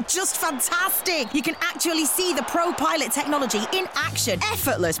 unstoppable. Just fantastic. You can actually see the Pro Pilot technology in action.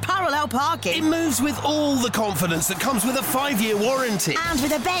 Effortless parallel parking. It moves with all the confidence that comes with a 5-year warranty. And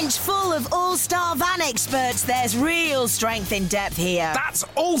with a bench full of all-star van experts, there's real strength in depth here. That's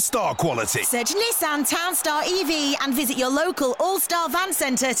all-star quality. Search Nissan Townstar EV and visit your local all-star van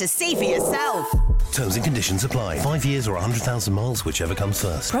centre to see for yourself. Terms and conditions apply. 5 years or 100,000 miles, whichever comes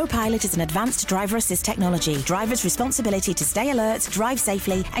first. Pro Pilot is an advanced driver assist technology. Driver's responsibility to stay alert, drive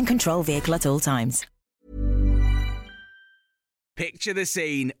safely, and control vehicle at all times. Picture the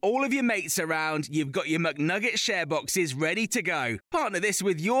scene. All of your mates around, you've got your McNugget share boxes ready to go. Partner this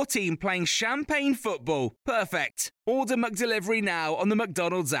with your team playing champagne football. Perfect. Order McDelivery now on the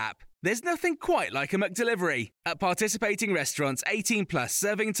McDonald's app. There's nothing quite like a McDelivery. At participating restaurants, 18 plus,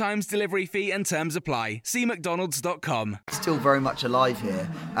 serving times, delivery fee and terms apply. See mcdonalds.com. Still very much alive here,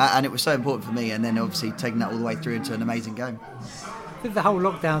 and it was so important for me, and then obviously taking that all the way through into an amazing game. I think the whole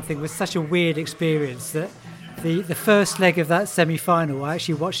lockdown thing was such a weird experience that the first leg of that semi-final I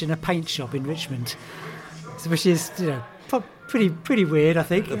actually watched in a paint shop in Richmond, which is, you know, pretty weird, I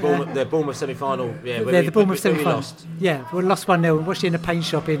think. The Bournemouth semi-final, the Bournemouth semi-final. Lost. Yeah, we lost 1-0. Watched it in a paint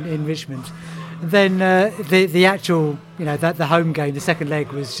shop in Richmond. And then the actual, you know, the home game, the second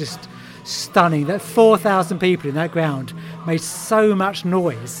leg was just stunning. That 4,000 people in that ground made so much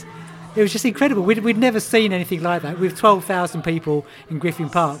noise. It was just incredible. We'd never seen anything like that. With 12,000 people in Griffin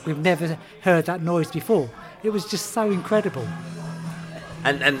Park, we've never heard that noise before. It was just so incredible.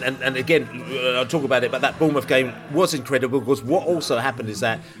 And again, I'll talk about it, but that Bournemouth game was incredible, because what also happened is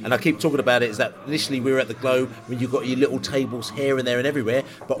that, and I keep talking about it, is that initially we were at the Globe when you've got your little tables here and there and everywhere,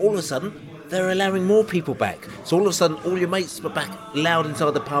 but all of a sudden they're allowing more people back. So all of a sudden all your mates were back loud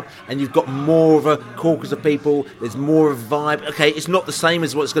inside the pub, and you've got more of a caucus of people, there's more of a vibe. Okay, it's not the same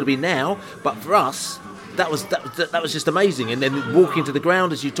as what it's going to be now, but for us, that was just amazing. And then walking to the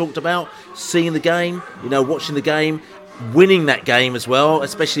ground, as you talked about, seeing the game, you know, watching the game, winning that game as well,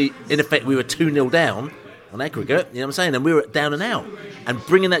 especially in effect we were 2-0 down on aggregate, you know what I'm saying, and we were down and out, and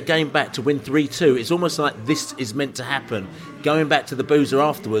bringing that game back to win 3-2, it's almost like this is meant to happen. Going back to the boozer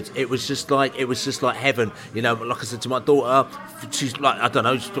afterwards, it was just like heaven, you know. Like I said to my daughter, she's like, I don't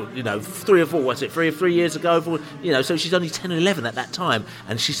know, you know, 3 or 3 years ago, you know, so she's only 10 and 11 at that time,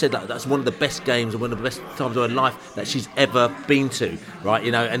 and she said that's one of the best games and one of the best times of her life that she's ever been to, right,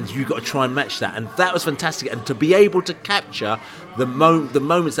 you know, and you've got to try and match that, and that was fantastic. And to be able to capture the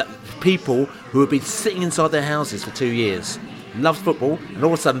moments that people who have been sitting inside their houses for 2 years, loved football, and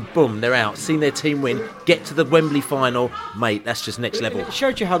all of a sudden, boom, they're out, seen their team win, get to the Wembley final, mate, that's just next level. It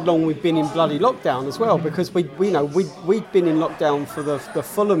showed you how long we've been in bloody lockdown as well, because we'd been in lockdown for the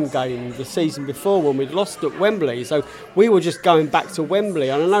Fulham game the season before when we'd lost at Wembley, so we were just going back to Wembley.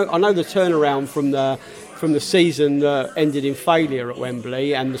 And I know the turnaround from the season that ended in failure at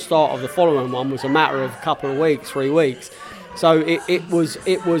Wembley and the start of the following one was a matter of a couple of weeks, 3 weeks. So it was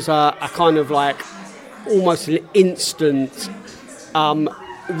a kind of like almost an instant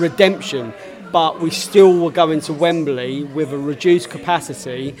redemption, but we still were going to Wembley with a reduced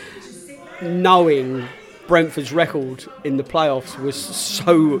capacity, knowing Brentford's record in the playoffs was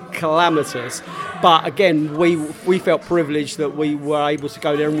so calamitous. But again, we felt privileged that we were able to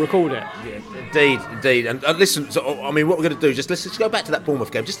go there and record it. Yeah, indeed. And listen, so, I mean, what we're going to do, let's go back to that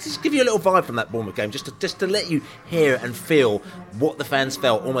Bournemouth game. Just give you a little vibe from that Bournemouth game, just to let you hear and feel what the fans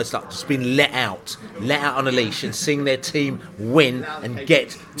felt, almost like just being let out on a leash, and seeing their team win and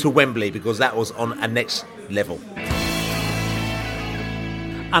get to Wembley, because that was on a next level.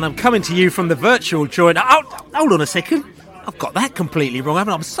 And I'm coming to you from the virtual joint. Hold on a second. I've got that completely wrong,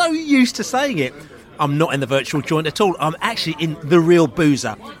 haven't I? I'm so used to saying it. I'm not in the virtual joint at all. I'm actually in the real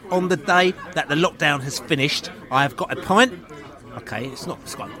boozer. On the day that the lockdown has finished, I have got a pint. Okay, it's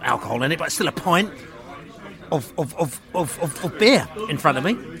got alcohol in it, but it's still a pint of beer in front of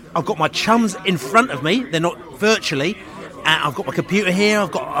me. I've got my chums in front of me. They're not virtually. I've got my computer here.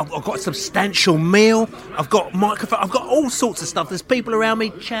 I've got a substantial meal. I've got microphone. I've got all sorts of stuff. There's people around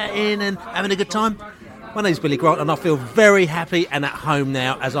me chatting and having a good time. My name's Billy Grant, and I feel very happy and at home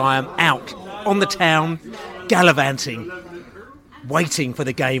now as I am out on the town, gallivanting, waiting for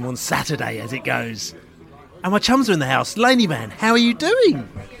the game on Saturday as it goes. And my chums are in the house. Laney man, how are you doing?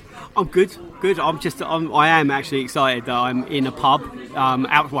 I'm good. I am actually excited that I'm in a pub,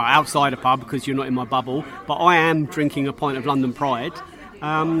 outside a pub because you're not in my bubble. But I am drinking a pint of London Pride,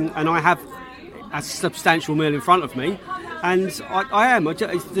 and I have a substantial meal in front of me. And I am.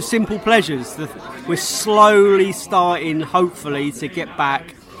 It's the simple pleasures. We're slowly starting, hopefully, to get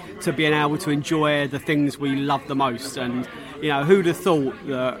back to being able to enjoy the things we love the most. And, who'd have thought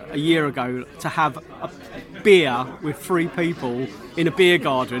that a year ago to have a beer with 3 people in a beer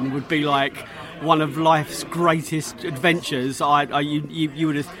garden would be like one of life's greatest adventures. You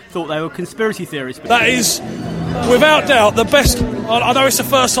would have thought they were conspiracy theories. That is, without doubt, the best. I know it's the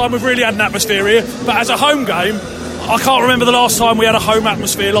first time we've really had an atmosphere here, but as a home game, I can't remember the last time we had a home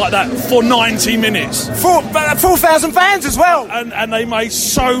atmosphere like that for 90 minutes. 4,000 fans as well. And they made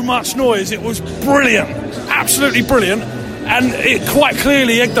so much noise. It was brilliant. Absolutely brilliant. And it quite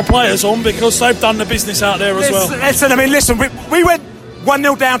clearly egged the players on because they've done the business out there as well. Listen, we went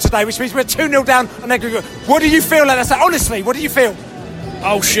 1-0 down today, which means we're 2-0 down on aggregate. What do you feel like that? Honestly, what do you feel?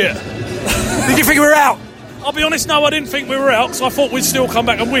 Oh, shit. Did you think we were out? I'll be honest, no, I didn't think we were out because I thought we'd still come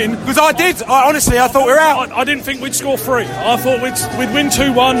back and win. Because I did. Honestly, I thought we were out. I didn't think we'd score 3. I thought we'd win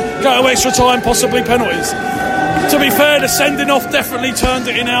 2-1, go to extra time, possibly penalties. To be fair, the sending off definitely turned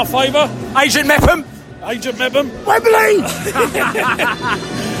it in our favour. Agent Mepham. Wembley!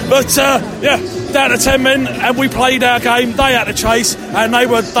 But, down to 10 men, and we played our game. They had to chase, and they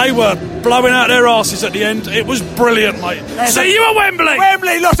were blowing out their arses at the end. It was brilliant, mate. See you at Wembley!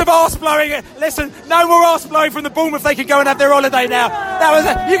 Wembley, lots of arse blowing. Listen, no more arse blowing from the Bournemouth. They can go and have their holiday now.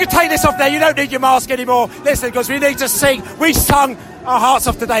 You can take this off now. You don't need your mask anymore. Listen, because we need to sing. We sung our hearts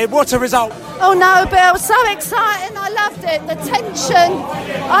off today. What a result. Oh no, Bill, so exciting. I loved it. The tension.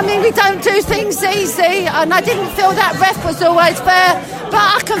 I mean, we don't do things easy, and I didn't feel that ref was always fair, but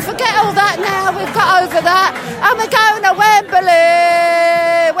I can forget all that now. We've got over that, and we're going to Wembley.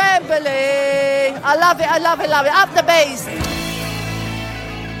 I love it. Up the Bees.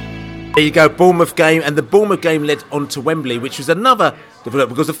 There you go, Bournemouth game, and the Bournemouth game led on to Wembley, which was another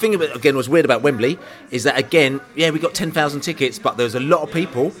development, because the thing that again was weird about Wembley is that again, we got 10,000 tickets, but there was a lot of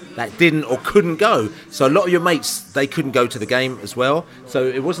people that didn't or couldn't go. So a lot of your mates, they couldn't go to the game as well. So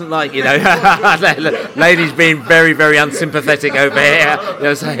it wasn't like, ladies being very, very unsympathetic over here.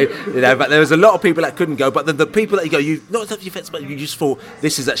 But there was a lot of people that couldn't go. But the people that you just thought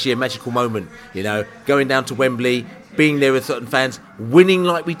this is actually a magical moment. Going down to Wembley, being there with certain fans, winning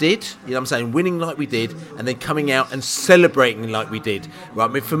like we did, winning like we did, and then coming out and celebrating like we did. Right?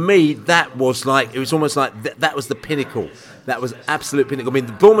 I mean, for me, that was like, it was almost like that was the pinnacle. That was absolute pinnacle. I mean,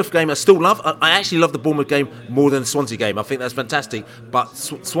 the Bournemouth game I still love. I actually love the Bournemouth game more than the Swansea game. I think that's fantastic. But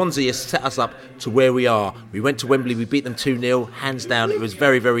Swansea has set us up to where we are. We went to Wembley, we beat them 2-0, hands down. It was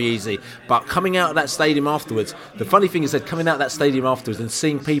very, very easy. But coming out of that stadium afterwards, the funny thing is that coming out of that stadium afterwards and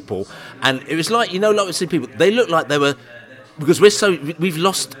seeing people, and it was like, like seeing people, they looked like they were, because we've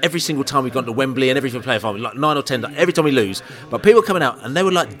lost every single time we've gone to Wembley and everything playing for like 9 or 10 every time we lose. But people coming out and they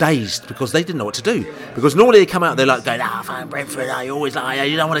were like dazed because they didn't know what to do. Because normally they come out, they're like going, fine, Brentford, you always like,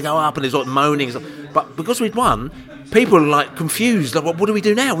 you don't want to go up, and there's like moaning. But because we'd won, people are like confused. Like, what do we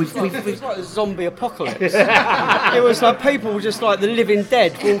do now? It was like a zombie apocalypse. It was like people just like the living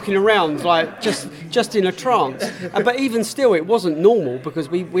dead walking around, like just in a trance. But even still, it wasn't normal because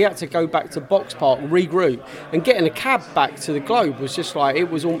we had to go back to Box Park, regroup, and getting a cab back to the Globe was just like it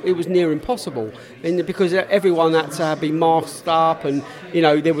was near impossible. And because everyone had to be masked up, and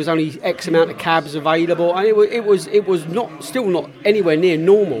there was only X amount of cabs available, and it was still not anywhere near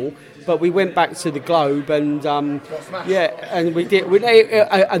normal. But we went back to the Globe, and and we did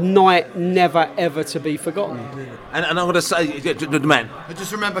a night never ever to be forgotten. And I'm going to say, the man. I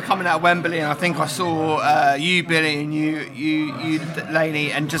just remember coming out of Wembley, and I think I saw you, Billy, and you,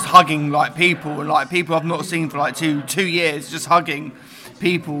 Lainey, and just hugging like people I've not seen for like two years, just hugging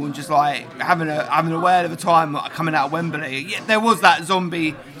people and just like having a whale of a time coming out of Wembley. Yeah, there was that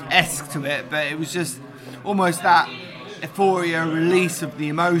zombie-esque to it, but it was just almost that euphoria, release of the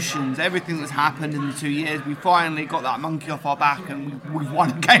emotions, everything that's happened in the 2 years. We finally got that monkey off our back, and we've won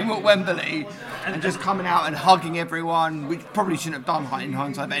a game at Wembley, and just coming out and hugging everyone, we probably shouldn't have done in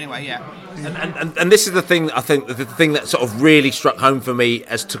hindsight, but anyway, yeah. And this is the thing, I think, the thing that sort of really struck home for me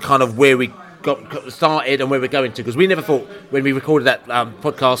as to kind of where we got started and where we're going to, because we never thought when we recorded that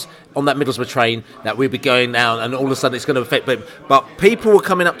podcast on that Middlesbrough train that we'd be going down and all of a sudden it's going to affect people. But people were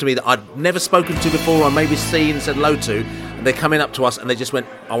coming up to me that I'd never spoken to before, or maybe seen and said hello to, and they're coming up to us and they just went,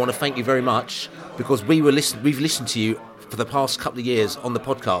 I want to thank you very much, because we've listened to you for the past couple of years on the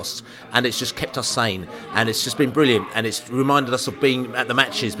podcast, and it's just kept us sane, and it's just been brilliant, and it's reminded us of being at the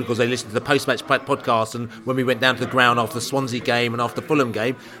matches, because they listened to the post-match podcast, and when we went down to the ground after the Swansea game and after the Fulham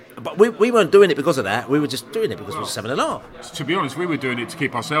game, But we weren't doing it because of that. We were just doing it because we were just having a laugh. To be honest, we were doing it to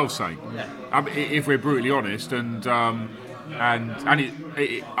keep ourselves sane. If we're brutally honest,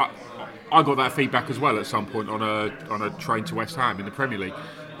 I got that feedback as well at some point on a train to West Ham in the Premier League.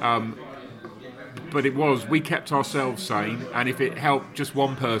 But we kept ourselves sane, and if it helped just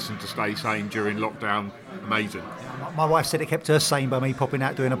one person to stay sane during lockdown, amazing. My wife said it kept her sane by me popping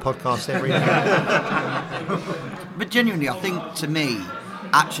out doing a podcast every day. But genuinely, I think to me,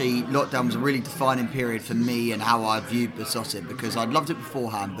 actually, lockdown was a really defining period for me and how I viewed Beesotted, because I'd loved it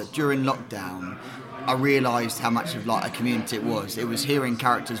beforehand, but during lockdown, I realised how much of like a community it was. It was hearing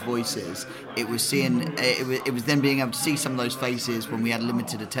characters' voices. It was seeing. It was then being able to see some of those faces when we had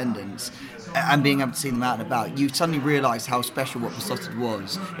limited attendance, and being able to see them out and about. You suddenly realised how special what Beesotted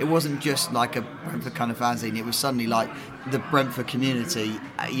was. It wasn't just like a Brentford kind of fanzine. It was suddenly like the Brentford community,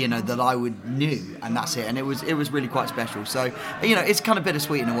 that I knew, and that's it. And it was really quite special. So, it's kind of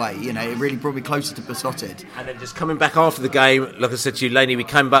bittersweet in a way. It really brought me closer to Beesotted. And then just coming back after the game, like I said to you, Laney, we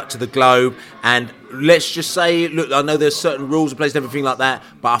came back to the Globe, and let's just say, look, I know there's certain rules in place and everything like that,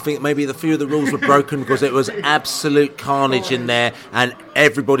 but I think maybe a few of the rules were broken because it was absolute carnage in there, and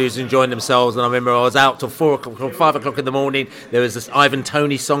everybody was enjoying themselves. And I remember I was out till 5 o'clock in the morning. There was this Ivan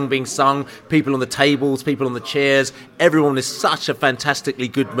Toney song being sung, people on the tables, people on the chairs. Everyone was such a fantastically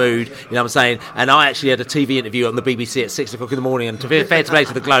good mood, you know what I'm saying? And I actually had a TV interview on the BBC at 6 o'clock in the morning, and to be fair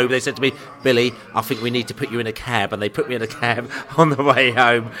to the Globe, they said to me, Billy, I think we need to put you in a cab. And they put me in a cab on the way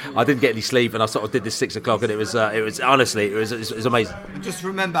home. I didn't get any sleep, and I sort of did this 6 o'clock, and it was honestly, it was amazing. Just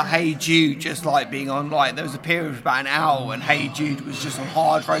remember Hey Jude just like being on, like, there was a period of about an hour when Hey Jude was just on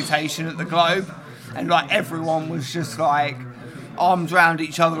hard rotation at the Globe, and like everyone was just like arms around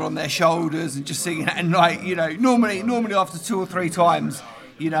each other on their shoulders and just singing, and like, normally after 2 or 3 times,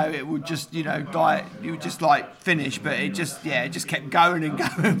 it would just, die, you would just like finish, but it just kept going and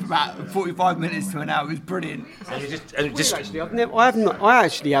going for about 45 minutes to an hour. It was brilliant. I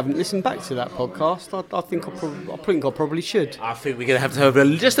actually haven't listened back to that podcast. I think I probably should. I think we're going to have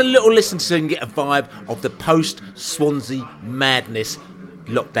just a little listen so you can get a vibe of the post-Swansea madness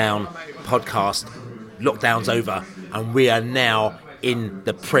lockdown podcast. Lockdown's over, and we are now in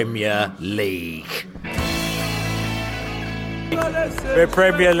the Premier League. We're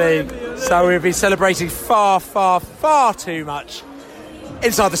Premier League, so we've been celebrating far, far, far too much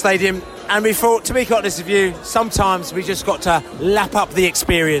inside the stadium, and we thought, to be honest with you, sometimes we just got to lap up the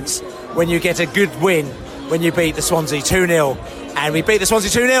experience when you get a good win, when you beat the Swansea 2-0, and we beat the Swansea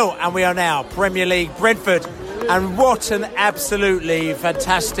 2-0, and we are now Premier League Brentford, and what an absolutely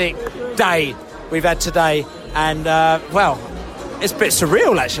fantastic day we've had today, and it's a bit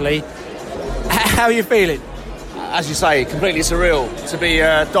surreal actually. How are you feeling? As you say, completely surreal to be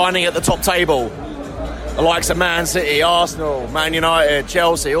dining at the top table. The likes of Man City, Arsenal, Man United,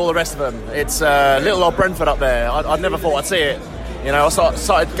 Chelsea, all the rest of them. It's little old Brentford up there. I'd never thought I'd see it. I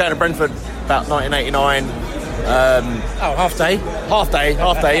started going to Brentford about 1989. Half day.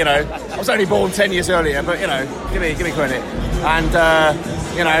 I was only born 10 years earlier, but give me credit. And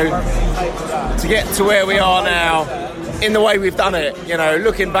to get to where we are now, in the way we've done it,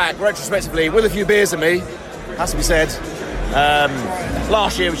 looking back retrospectively with a few beers in me, has to be said.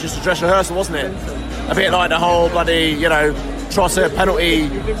 Last year was just a dress rehearsal, wasn't it? A bit like the whole bloody, Trossard penalty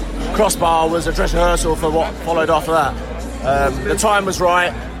crossbar was a dress rehearsal for what followed after that. The time was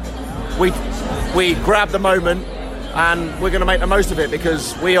right. We grabbed the moment, and we're going to make the most of it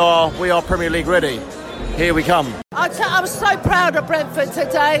because we are Premier League ready. Here we come. I'm so proud of Brentford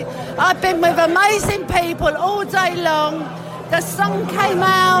today. I've been with amazing people all day long. The sun came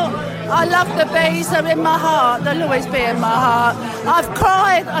out. I love the bees. They're in my heart. They'll always be in my heart. I've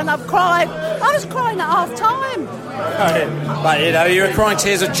cried and I've cried. I was crying at half time. But you were crying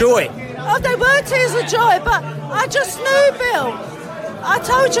tears of joy. Oh, they were tears of joy, but I just knew, Bill. I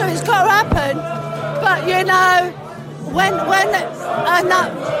told you it's got to happen. But it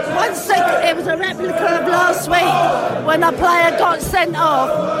was a replica of last week when a player got sent off.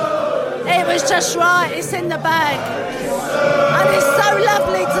 It was just right. It's in the bag. And it's so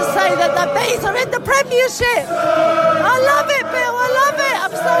lovely to say that the Bees are in the Premiership. I love it, Bill. I love it.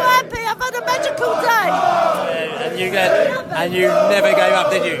 I'm so happy. I've had a magical day. And you never gave up,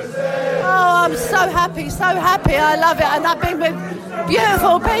 did you? Oh, I'm so happy, so happy. I love it. And I've been with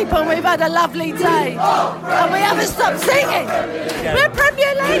beautiful people, and we've had a lovely day. And we haven't stopped singing. Yeah. We're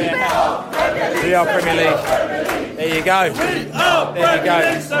Premier League, Bill. We are Premier League. There you go. There you go.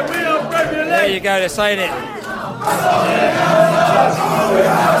 There you go. They're saying it.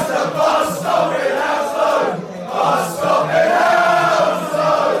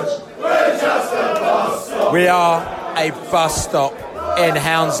 We are a bus stop. in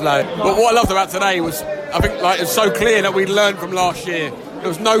Hounslow. But what I loved about today was, I think, it was so clear that we'd learned from last year. There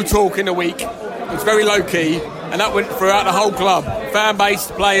was no talk in the week. It was very low key, and that went throughout the whole club. Fan base,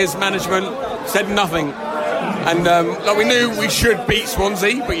 players, management said nothing. And we knew we should beat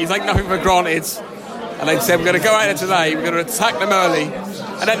Swansea, but you take nothing for granted. And they said, we're going to go out there today, we're going to attack them early.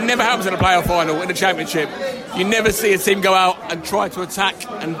 And that never happens in a playoff final, in the Championship. You never see a team go out and try to attack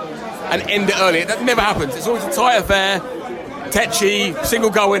and end it early. That never happens. It's always a tight affair, tetchy, single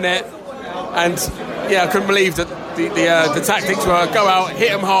goal in it. And, I couldn't believe that the tactics were go out,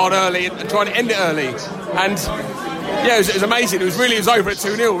 hit them hard early and try and end it early. And, it was amazing. It was over at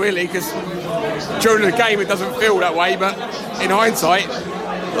 2-0, really, because during the game it doesn't feel that way, but in hindsight,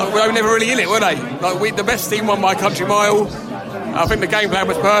 we were never really in it, were they? The best team won by a country mile. I think the game plan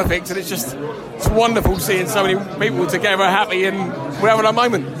was perfect, and it's wonderful seeing so many people together, happy, and we're having a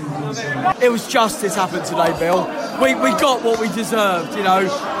moment. It was justice happened today, Bill. We got what we deserved,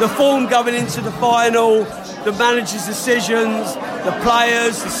 the form going into the final, the manager's decisions, the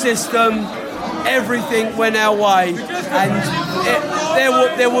players, the system, everything went our way, and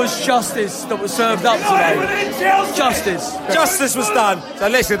there was justice that was served up today. Justice was done. So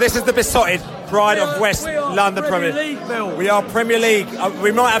listen, this is the Beesotted pride of West London Premier League. We are Premier League.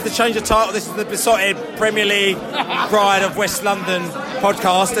 We might have to change the title. This is the Beesotted Premier League pride of West London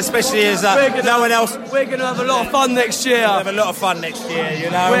podcast, especially as no one else. We're going to have a lot of fun next year. We'll have a lot of fun next year,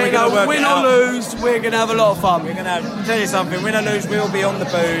 We're going to win or lose, we're going to have a lot of fun. We're going to tell you something, win or lose, we'll be on the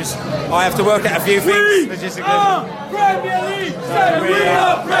booze. I have to work out a few things logistically. Premier League! We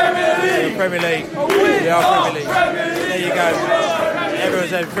are Premier League! Premier League. We are Premier League. There you go. Everyone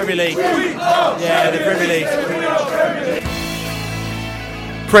said Premier League. Yeah, the Premier League.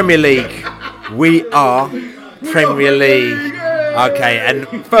 Premier League. We are Premier League. Okay,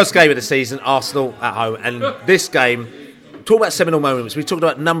 and first game of the season, Arsenal at home. And this game, talk about seminal moments. We talked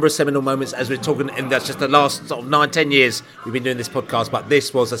about a number of seminal moments as we're talking, and that's just the last sort of 9-10 years we've been doing this podcast, but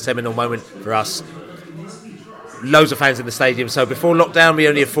this was a seminal moment for us. Loads of fans in the stadium. So before lockdown, we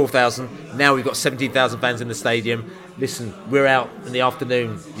only had 4,000. Now we've got 17,000 fans in the stadium. Listen, we're out in the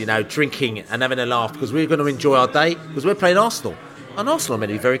afternoon, drinking and having a laugh because we're going to enjoy our day because we're playing Arsenal. And Arsenal are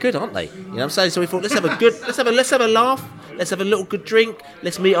meant to be very good, aren't they? You know what I'm saying? So we thought, let's have a laugh. Let's have a little good drink.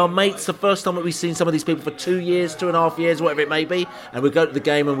 Let's meet our mates. The first time that we've seen some of these people for 2 years, 2.5 years, whatever it may be. And we'll go to the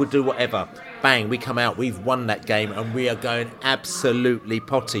game and we'll do whatever. Bang, we come out. We've won that game and we are going absolutely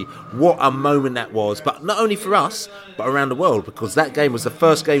potty. What a moment that was. But not only for us, but around the world. Because that game was the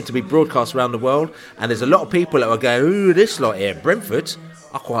first game to be broadcast around the world. And there's a lot of people that were going, ooh, this lot here, Brentford.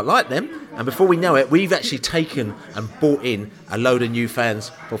 I quite like them. And before we know it, we've actually taken and brought in a load of new fans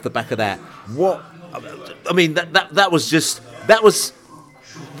off the back of that.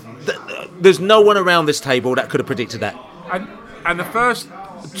 There's no one around this table that could have predicted that. And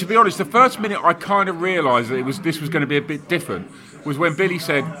to be honest, the first minute I kind of realised that this was going to be a bit different was when Billy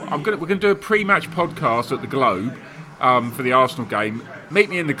said, we're going to do a pre-match podcast at the Globe for the Arsenal game. Meet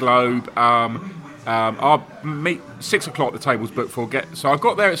me in the Globe. I'll meet 6 o'clock. The table's booked for. So I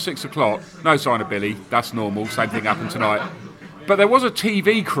got there at 6 o'clock. No sign of Billy. That's normal. Same thing happened tonight. But there was a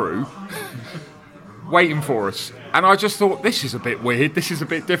TV crew waiting for us, and I just thought, this is a bit weird. This is a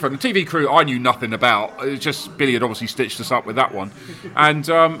bit different. The TV crew I knew nothing about. It was just Billy had obviously stitched us up with that one, and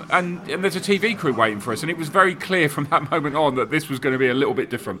there's a TV crew waiting for us, and it was very clear from that moment on that this was going to be a little bit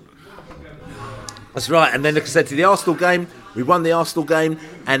different. That's right. And then, like I said, to the Arsenal game, we won the Arsenal game,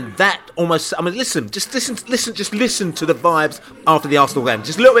 and that almost. I mean, listen to the vibes after the Arsenal game.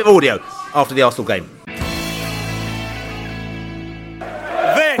 Just a little bit of audio after the Arsenal game.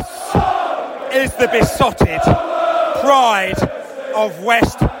 This is the Beesotted pride of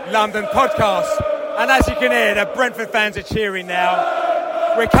West London podcast, and as you can hear, the Brentford fans are cheering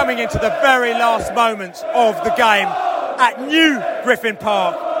now. We're coming into the very last moments of the game at New Griffin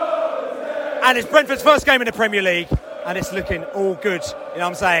Park. And it's Brentford's first game in the Premier League, and it's looking all good. You know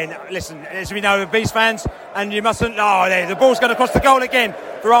what I'm saying? Listen, as we know, the Bees fans, and you mustn't. The ball's going to cross the goal again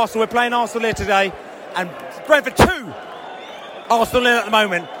for Arsenal. We're playing Arsenal here today, and Brentford 2, Arsenal in at the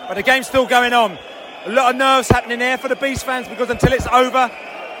moment, but the game's still going on. A lot of nerves happening here for the Bees fans because until it's over,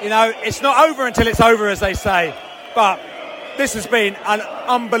 it's not over until it's over, as they say. But this has been an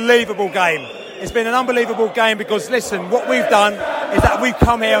unbelievable game. It's been an unbelievable game because, listen, what we've done is that we've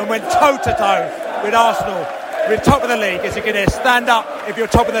come here and went toe-to-toe with Arsenal. We're top of the league, as you can hear. Stand up if you're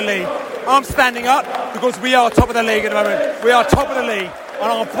top of the league. I'm standing up because we are top of the league at the moment. We are top of the league,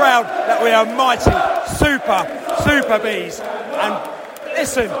 and I'm proud that we are mighty, super Bees. And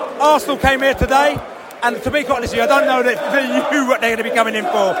listen, Arsenal came here today, and to be quite honest with you, I don't know that for you what they're going to be coming in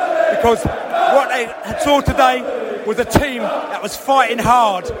for, because what they saw today was a team that was fighting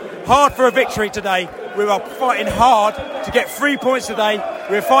hard for a victory today. We were fighting hard to get 3 points today.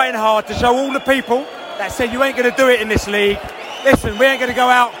 We were fighting hard to show all the people that said you ain't going to do it in this league. Listen, we ain't going to go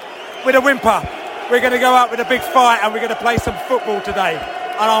out with a whimper. We're going to go out with a big fight and we're going to play some football today.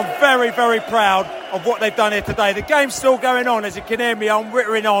 And I'm very, very proud of what they've done here today. The game's still going on, as you can hear me. I'm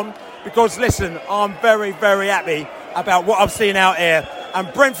whittering on because, listen, I'm very, very happy about what I've seen out here.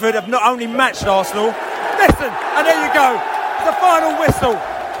 And Brentford have not only matched Arsenal, listen, and there you go. The final whistle.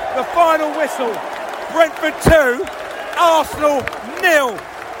 The final whistle. Brentford 2, Arsenal 0.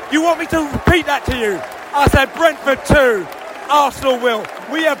 You want me to repeat that to you? I said Brentford 2, Arsenal 0.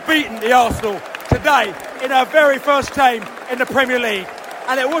 We have beaten the Arsenal today in our very first game in the Premier League.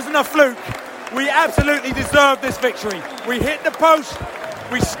 And it wasn't a fluke. We absolutely deserved this victory. We hit the post,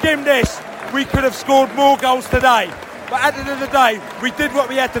 we skimmed this. We could have scored more goals today. But at the end of the day, we did what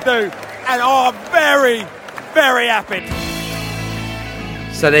we had to do. And are very, very happy.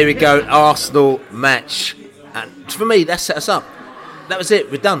 So there we go, Arsenal match. And for me, that set us up. That was it,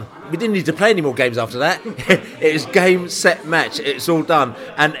 we're done. We didn't need to play any more games after that. It was game, set, match. It's all done.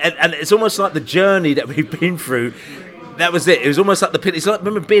 And it's almost like the journey that we've been through. That was it. It was almost like it's like,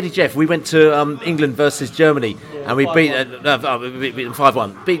 remember Beardy Jeff? We went to England versus Germany, and we beat them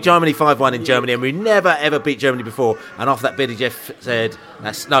 5-1. Beat Germany 5-1 in Germany, and we never ever beat Germany before. And after that, Beardy Jeff said,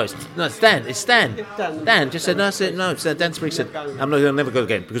 it's Dan. It's Dan. Dan just said, no, Dan Spriggs said, I'll never go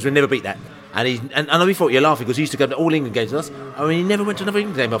again because we never beat that. And I know we thought you were laughing because he used to go to all England games with us. I mean, he never went to another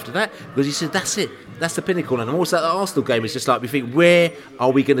England game after that because he said, that's it. That's the pinnacle. And also that Arsenal game is just like, we think, where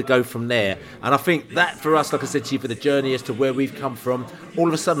are we going to go from there? And I think that for us, like I said to you, for the journey as to where we've come from, all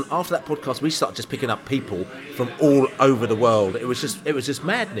of a sudden, after that podcast, we started just picking up people from all over the world. It was just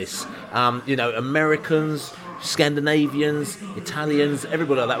madness. Americans, Scandinavians, Italians,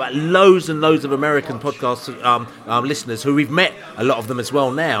 everybody like that. Loads and loads of American podcast listeners who we've met, a lot of them as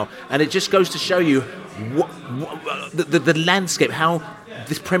well now. And it just goes to show you the landscape, how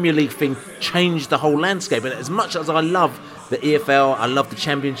this Premier League thing changed the whole landscape. And as much as I love the EFL, I love the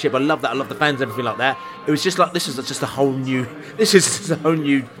Championship, I love that, I love the fans, everything like that, it was just like, this is just a whole new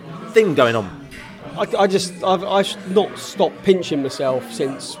thing going on. I've not stopped pinching myself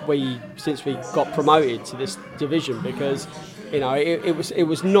since we got promoted to this division because it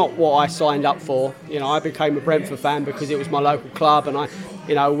was not what I signed up for. I became a Brentford fan because it was my local club, and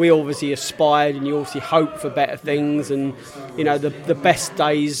we obviously aspired, and you obviously hope for better things, and the best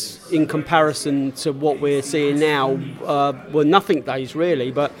days in comparison to what we're seeing now were nothing days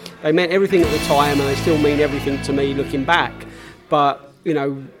really, but they meant everything at the time, and they still mean everything to me looking back. But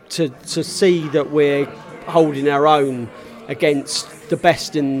to see that we're holding our own against the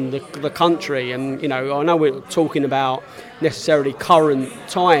best in the country, and I know we're talking about necessarily current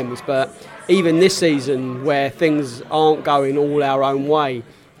times, but even this season where things aren't going all our own way,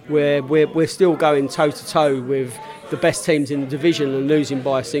 we're still going toe to toe with the best teams in the division and losing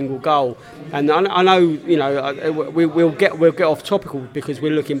by a single goal. And I know we'll get off topical because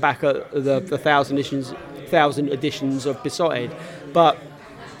we're looking back at the 1,000 editions of Beesotted, but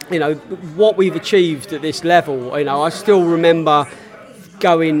what we've achieved at this level, I still remember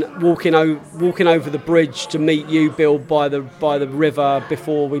walking over the bridge to meet you, Bill, by the river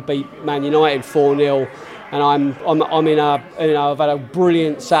before we beat Man United 4-0, and I've had a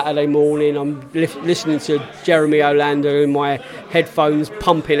brilliant Saturday morning. I'm listening to Jeremy Olander in my headphones,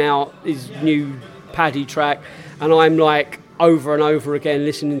 pumping out his new Paddy track, and I'm like over and over again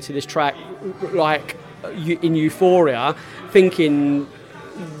listening to this track like in euphoria, thinking,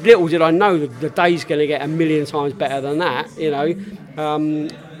 little did I know the day's going to get a million times better than that.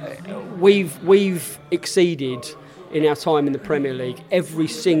 We've exceeded in our time in the Premier League every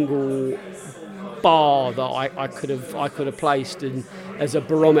single bar that I could have placed in as a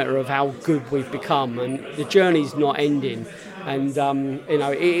barometer of how good we've become, and the journey's not ending. And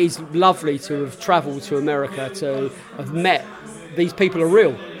it is lovely to have travelled to America, to have met these people are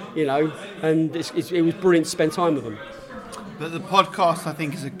real, and it was brilliant to spend time with them. But the podcast, I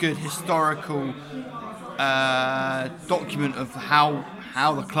think, is a good historical document of how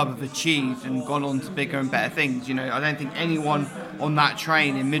the club have achieved and gone on to bigger and better things. I don't think anyone on that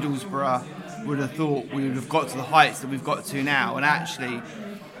train in Middlesbrough would have thought we would have got to the heights that we've got to now. And actually,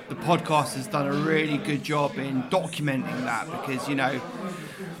 the podcast has done a really good job in documenting that, because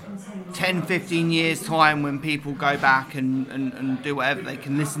 10-15 years time, when people go back and do whatever, they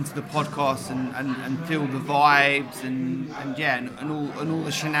can listen to the podcast and feel the vibes and all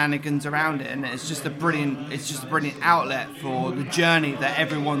the shenanigans around it, and it's just a brilliant outlet for the journey that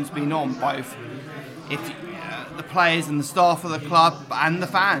everyone's been on. Both if the players and the staff of the club and the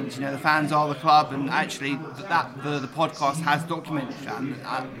fans. The fans are the club, and actually the podcast has documented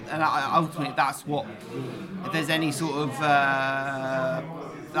that, and ultimately that's what, if there's any sort of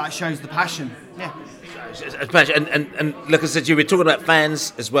that shows the passion. Yeah. And like I said to you, we're talking about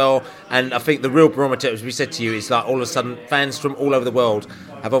fans as well, and I think the real barometer, as we said to you, is like all of a sudden fans from all over the world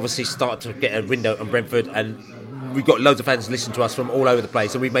have obviously started to get a window on Brentford, and we've got loads of fans listen to us from all over the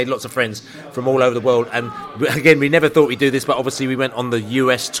place, and we've made lots of friends from all over the world. And again, we never thought we'd do this, but obviously we went on the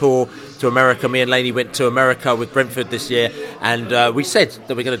US tour to America. Me and Lainey went to America with Brentford this year, and we said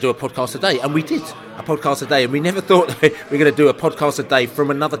that we're going to do a podcast a day, and we did a podcast a day, and we never thought that we were going to do a podcast a day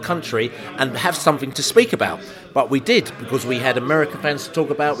from another country and have something to speak about. But we did, because we had American fans to talk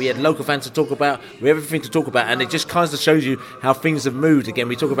about, we had local fans to talk about, we had everything to talk about, and it just kind of shows you how things have moved. Again,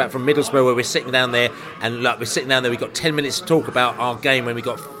 we talk about from Middlesbrough, where we're sitting down there, and like we're sitting down there, we've got 10 minutes to talk about our game when we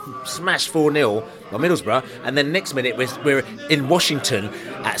got smashed 4-0 by Middlesbrough, and then next minute we're in Washington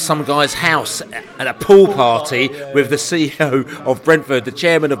at some guy's house at a pool party with the CEO of Brentford, the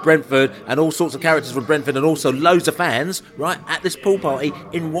chairman of Brentford, and all sorts of characters from Brentford, and also loads of fans, right, at this pool party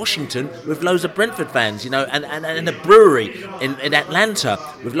in Washington with loads of Brentford fans, and a brewery in Atlanta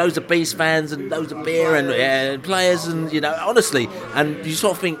with loads of Bees fans and loads of beer and players, and honestly, and you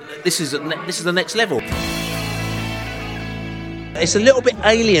sort of think this is the next level. It's a little bit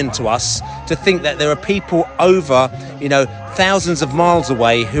alien to us to think that there are people over, thousands of miles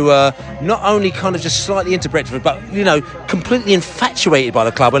away who are not only kind of just slightly into Brentford, but, completely infatuated by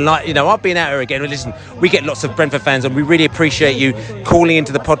the club. And I've been out here again. Listen, we get lots of Brentford fans, and we really appreciate you calling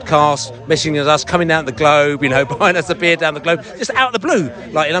into the podcast, messaging us, coming down the Globe, buying us a beer down the Globe, just out of the blue.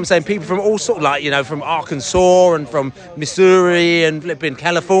 I'm saying people from all sorts, from Arkansas and from Missouri and flipping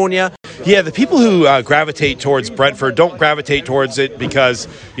California. Yeah, the people who gravitate towards Brentford don't gravitate towards it because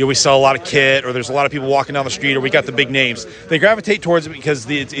we sell a lot of kit, or there's a lot of people walking down the street, or we got the big names. They gravitate towards it because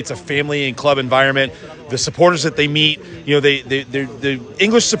it's a family and club environment. The supporters that they meet, they're the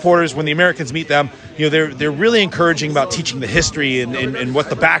English supporters, when the Americans meet them, they're really encouraging about teaching the history and what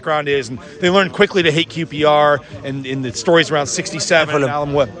the background is, and they learn quickly to hate QPR and the stories around 67 and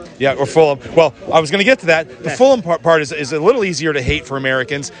Alan Wood. Yeah, or Fulham. Well, I was going to get to that. The Fulham part is a little easier to hate for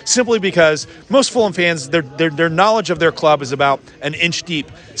Americans, simply because most Fulham fans, their knowledge of their club is about an inch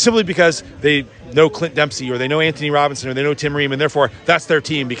deep, simply because they know Clint Dempsey, or they know Anthony Robinson, or they know Tim Ream, and therefore that's their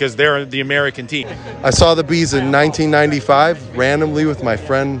team because they're the American team. I saw the Bees in 1995 randomly with my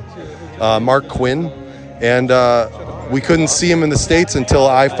friend Mark Quinn, and we couldn't see him in the States until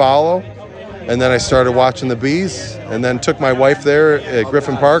I Follow, and then I started watching the Bees, and then took my wife there at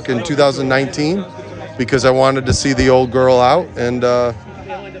Griffin Park in 2019 because I wanted to see the old girl out, and I'll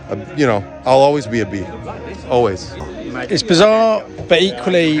always be a Bee, always. It's bizarre, but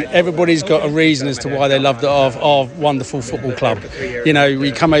equally everybody's got a reason as to why they love our wonderful football club.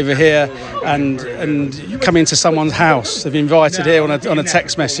 We come over here and come into someone's house. They've invited here on a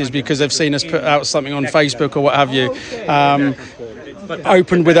text message because they've seen us put out something on Facebook or what have you.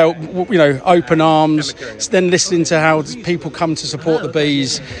 Opened with open arms, then listening to how people come to support the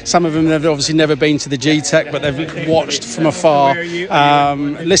Bees. Some of them have obviously never been to the G-Tech, but they've watched from afar,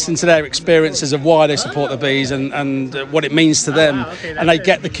 listened to their experiences of why they support the Bees and what it means to them, and they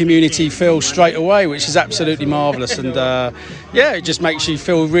get the community feel straight away, which is absolutely marvellous. And it just makes you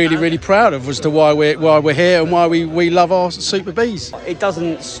feel really, really proud of as to why we're here and why we love our Super Bees. It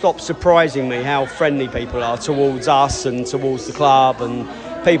doesn't stop surprising me how friendly people are towards us and towards the club, and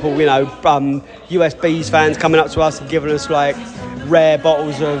people, US Bees fans coming up to us and giving us rare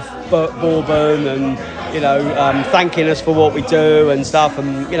bottles of bourbon and thanking us for what we do and stuff,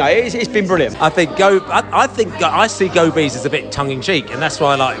 and it's been brilliant. I think I see Go Bees as a bit tongue-in-cheek, and that's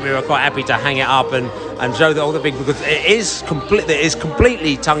why we were quite happy to hang it up and show all the big, because it is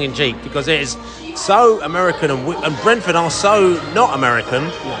completely tongue-in-cheek, because it is so American, and Brentford are so not American,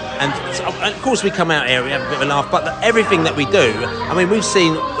 and of course we come out here, we have a bit of a laugh, but everything that we do, we've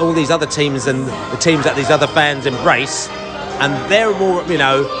seen all these other teams and the teams that these other fans embrace, and they're more,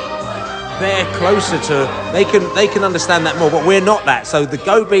 they're closer to, they can understand that more, but we're not that. So the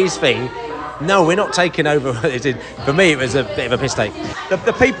Go Bees thing, no, we're not taking over. For me, it was a bit of a piss take.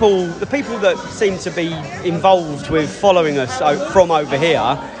 The people that seem to be involved with following us from over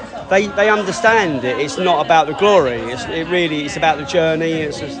here, they understand it. It's not about the glory. It's about the journey.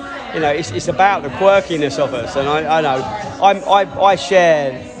 It's just, it's about the quirkiness of us. And I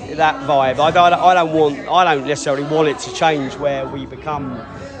share that vibe. I don't necessarily want it to change where we become.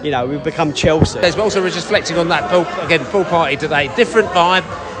 We've become Chelsea. There's also just reflecting on that full party today. Different vibe.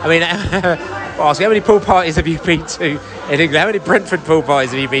 ask, how many pool parties have you been to in England? How many Brentford pool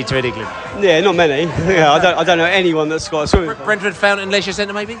parties have you been to in England? Yeah, not many. Yeah, I don't know anyone that's got a swimming pool. Brentford Fountain Leisure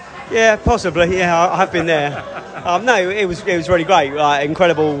Centre, maybe? Yeah, possibly. Yeah, I have been there. No, it was really great. Like,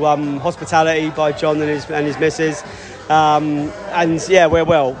 incredible hospitality by John and his missus. And yeah,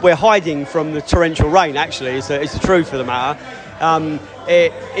 we're hiding from the torrential rain. Actually, it's the truth of the matter.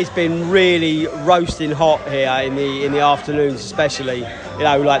 It's been really roasting hot here in the afternoons, especially.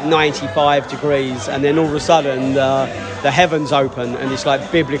 Like 95 degrees, and then all of a sudden the heavens open and it's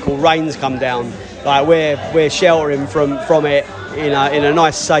like biblical rains come down. Like we're sheltering from it in a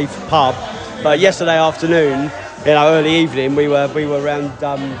nice safe pub. But yesterday afternoon, early evening, we were around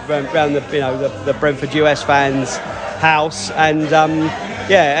the Brentford US fans' house, and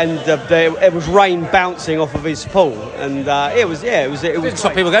it was rain bouncing off of his pool, and it was. It didn't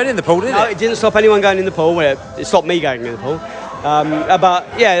stop people going in the pool, did it? No, it didn't stop anyone going in the pool. It stopped me going in the pool.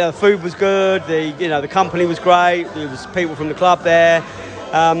 But yeah, the food was good. The company was great. There was people from the club there.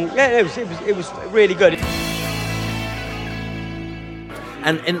 It was really good.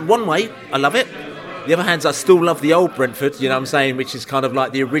 And in one way, I love it. The other hand, I still love the old Brentford. You know what I'm saying, which is kind of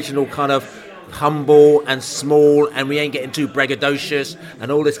like the original kind of humble and small, and we ain't getting too braggadocious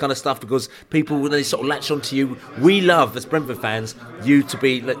and all this kind of stuff, because people, when they sort of latch onto you, we love, as Brentford fans, you to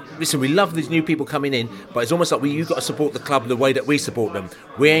be like, listen, we love these new people coming in, but it's almost like you've got to support the club the way that we support them.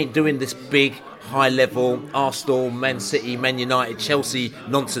 We ain't doing this big high level Arsenal, Man City, Man United, Chelsea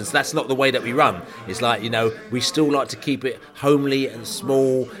nonsense. That's not the way that we run. It's like, we still like to keep it homely and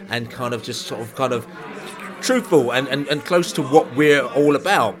small and kind of just sort of truthful and close to what we're all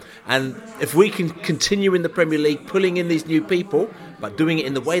about. And if we can continue in the Premier League pulling in these new people but doing it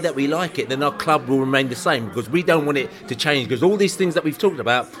in the way that we like it, then our club will remain the same, because we don't want it to change, because all these things that we've talked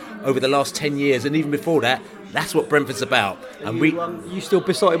about over the last 10 years and even before that, that's what Brentford's about. And you still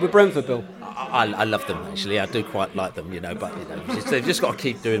besotted with Brentford, Bill? I love them, actually. I do quite like them, but they've just got to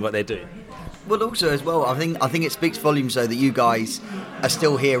keep doing what they're doing. Well, also as well, I think it speaks volumes though that you guys are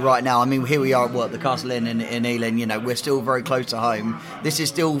still here right now. I mean, here we are at the Castle Inn in Ealing. We're still very close to home. This is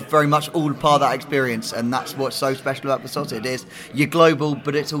still very much all part of that experience, and that's what's so special about Beesotted. Is you're global,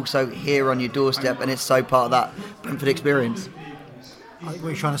 but it's also here on your doorstep, and it's so part of that Brentford experience. I think what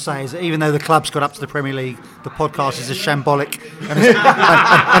you're trying to say is that even though the club's got up to the Premier League, the podcast is as shambolic and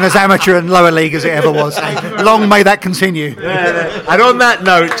as amateur and lower league as it ever was. Long may that continue. Yeah. And on that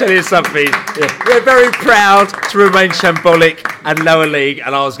note, tell you something, we're very proud to remain shambolic and lower league,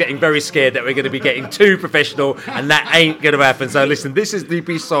 and I was getting very scared that we're going to be getting too professional, and that ain't going to happen. So listen, this is the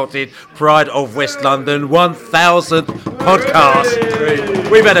Beesotted Pride of West London 1000th podcast.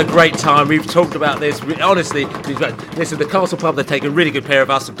 We've had a great time. We've talked about this. Honestly, listen, the Castle Pub, they're taking really good care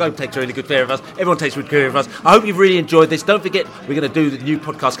of us. The Globe takes really good care of us. Everyone takes really good care of us. I hope you've really enjoyed this. Don't forget, we're going to do the new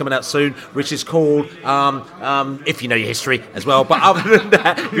podcast coming out soon, which is called If You Know Your History as well. But other than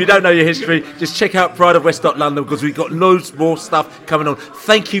that, if you don't know your history, just check out Pride of West London, because we've got loads more stuff coming on.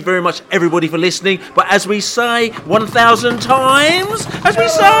 Thank you very much, everybody, for listening. But as we say 1,000 times,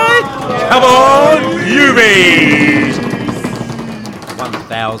 come on, Ubies!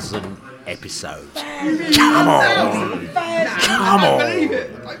 1,000 episodes. Come on. Come on.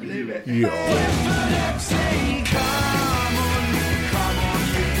 I believe it.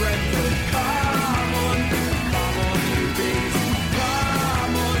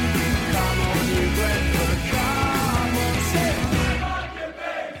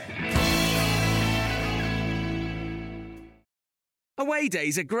 Away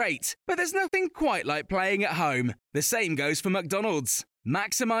days are great, but there's nothing quite like playing at home. The same goes for McDonald's.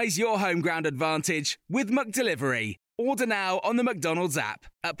 Maximise your home ground advantage with McDelivery. Order now on the McDonald's app.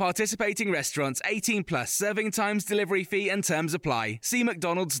 At participating restaurants, 18 plus, serving times, delivery fee and terms apply. See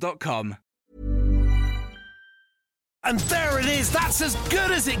mcdonalds.com. And there it is, that's as good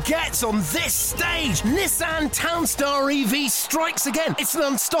as it gets on this stage. Nissan Townstar EV strikes again. It's an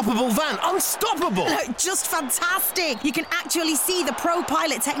unstoppable van, unstoppable. Just fantastic. You can actually see the Pro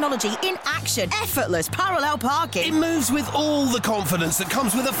Pilot technology in action. Effortless parallel parking. It moves with all the confidence that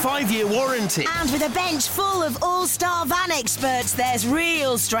comes with a 5-year warranty. And with a bench full of all-star van experts, there's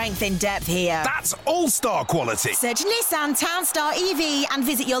real strength in depth here. That's all-star quality. Search Nissan Townstar EV and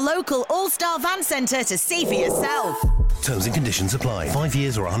visit your local all-star van centre to see for yourself. Terms and conditions apply. 5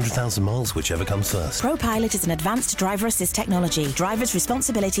 years or 100,000 miles, whichever comes first. Pro Pilot is an advanced driver assist technology. Driver's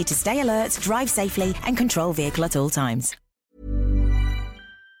responsibility to stay alert, drive safely, and control vehicle at all times.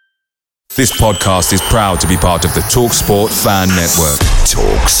 This podcast is proud to be part of the TalkSport Fan Network.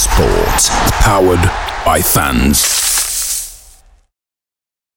 TalkSport. Powered by fans.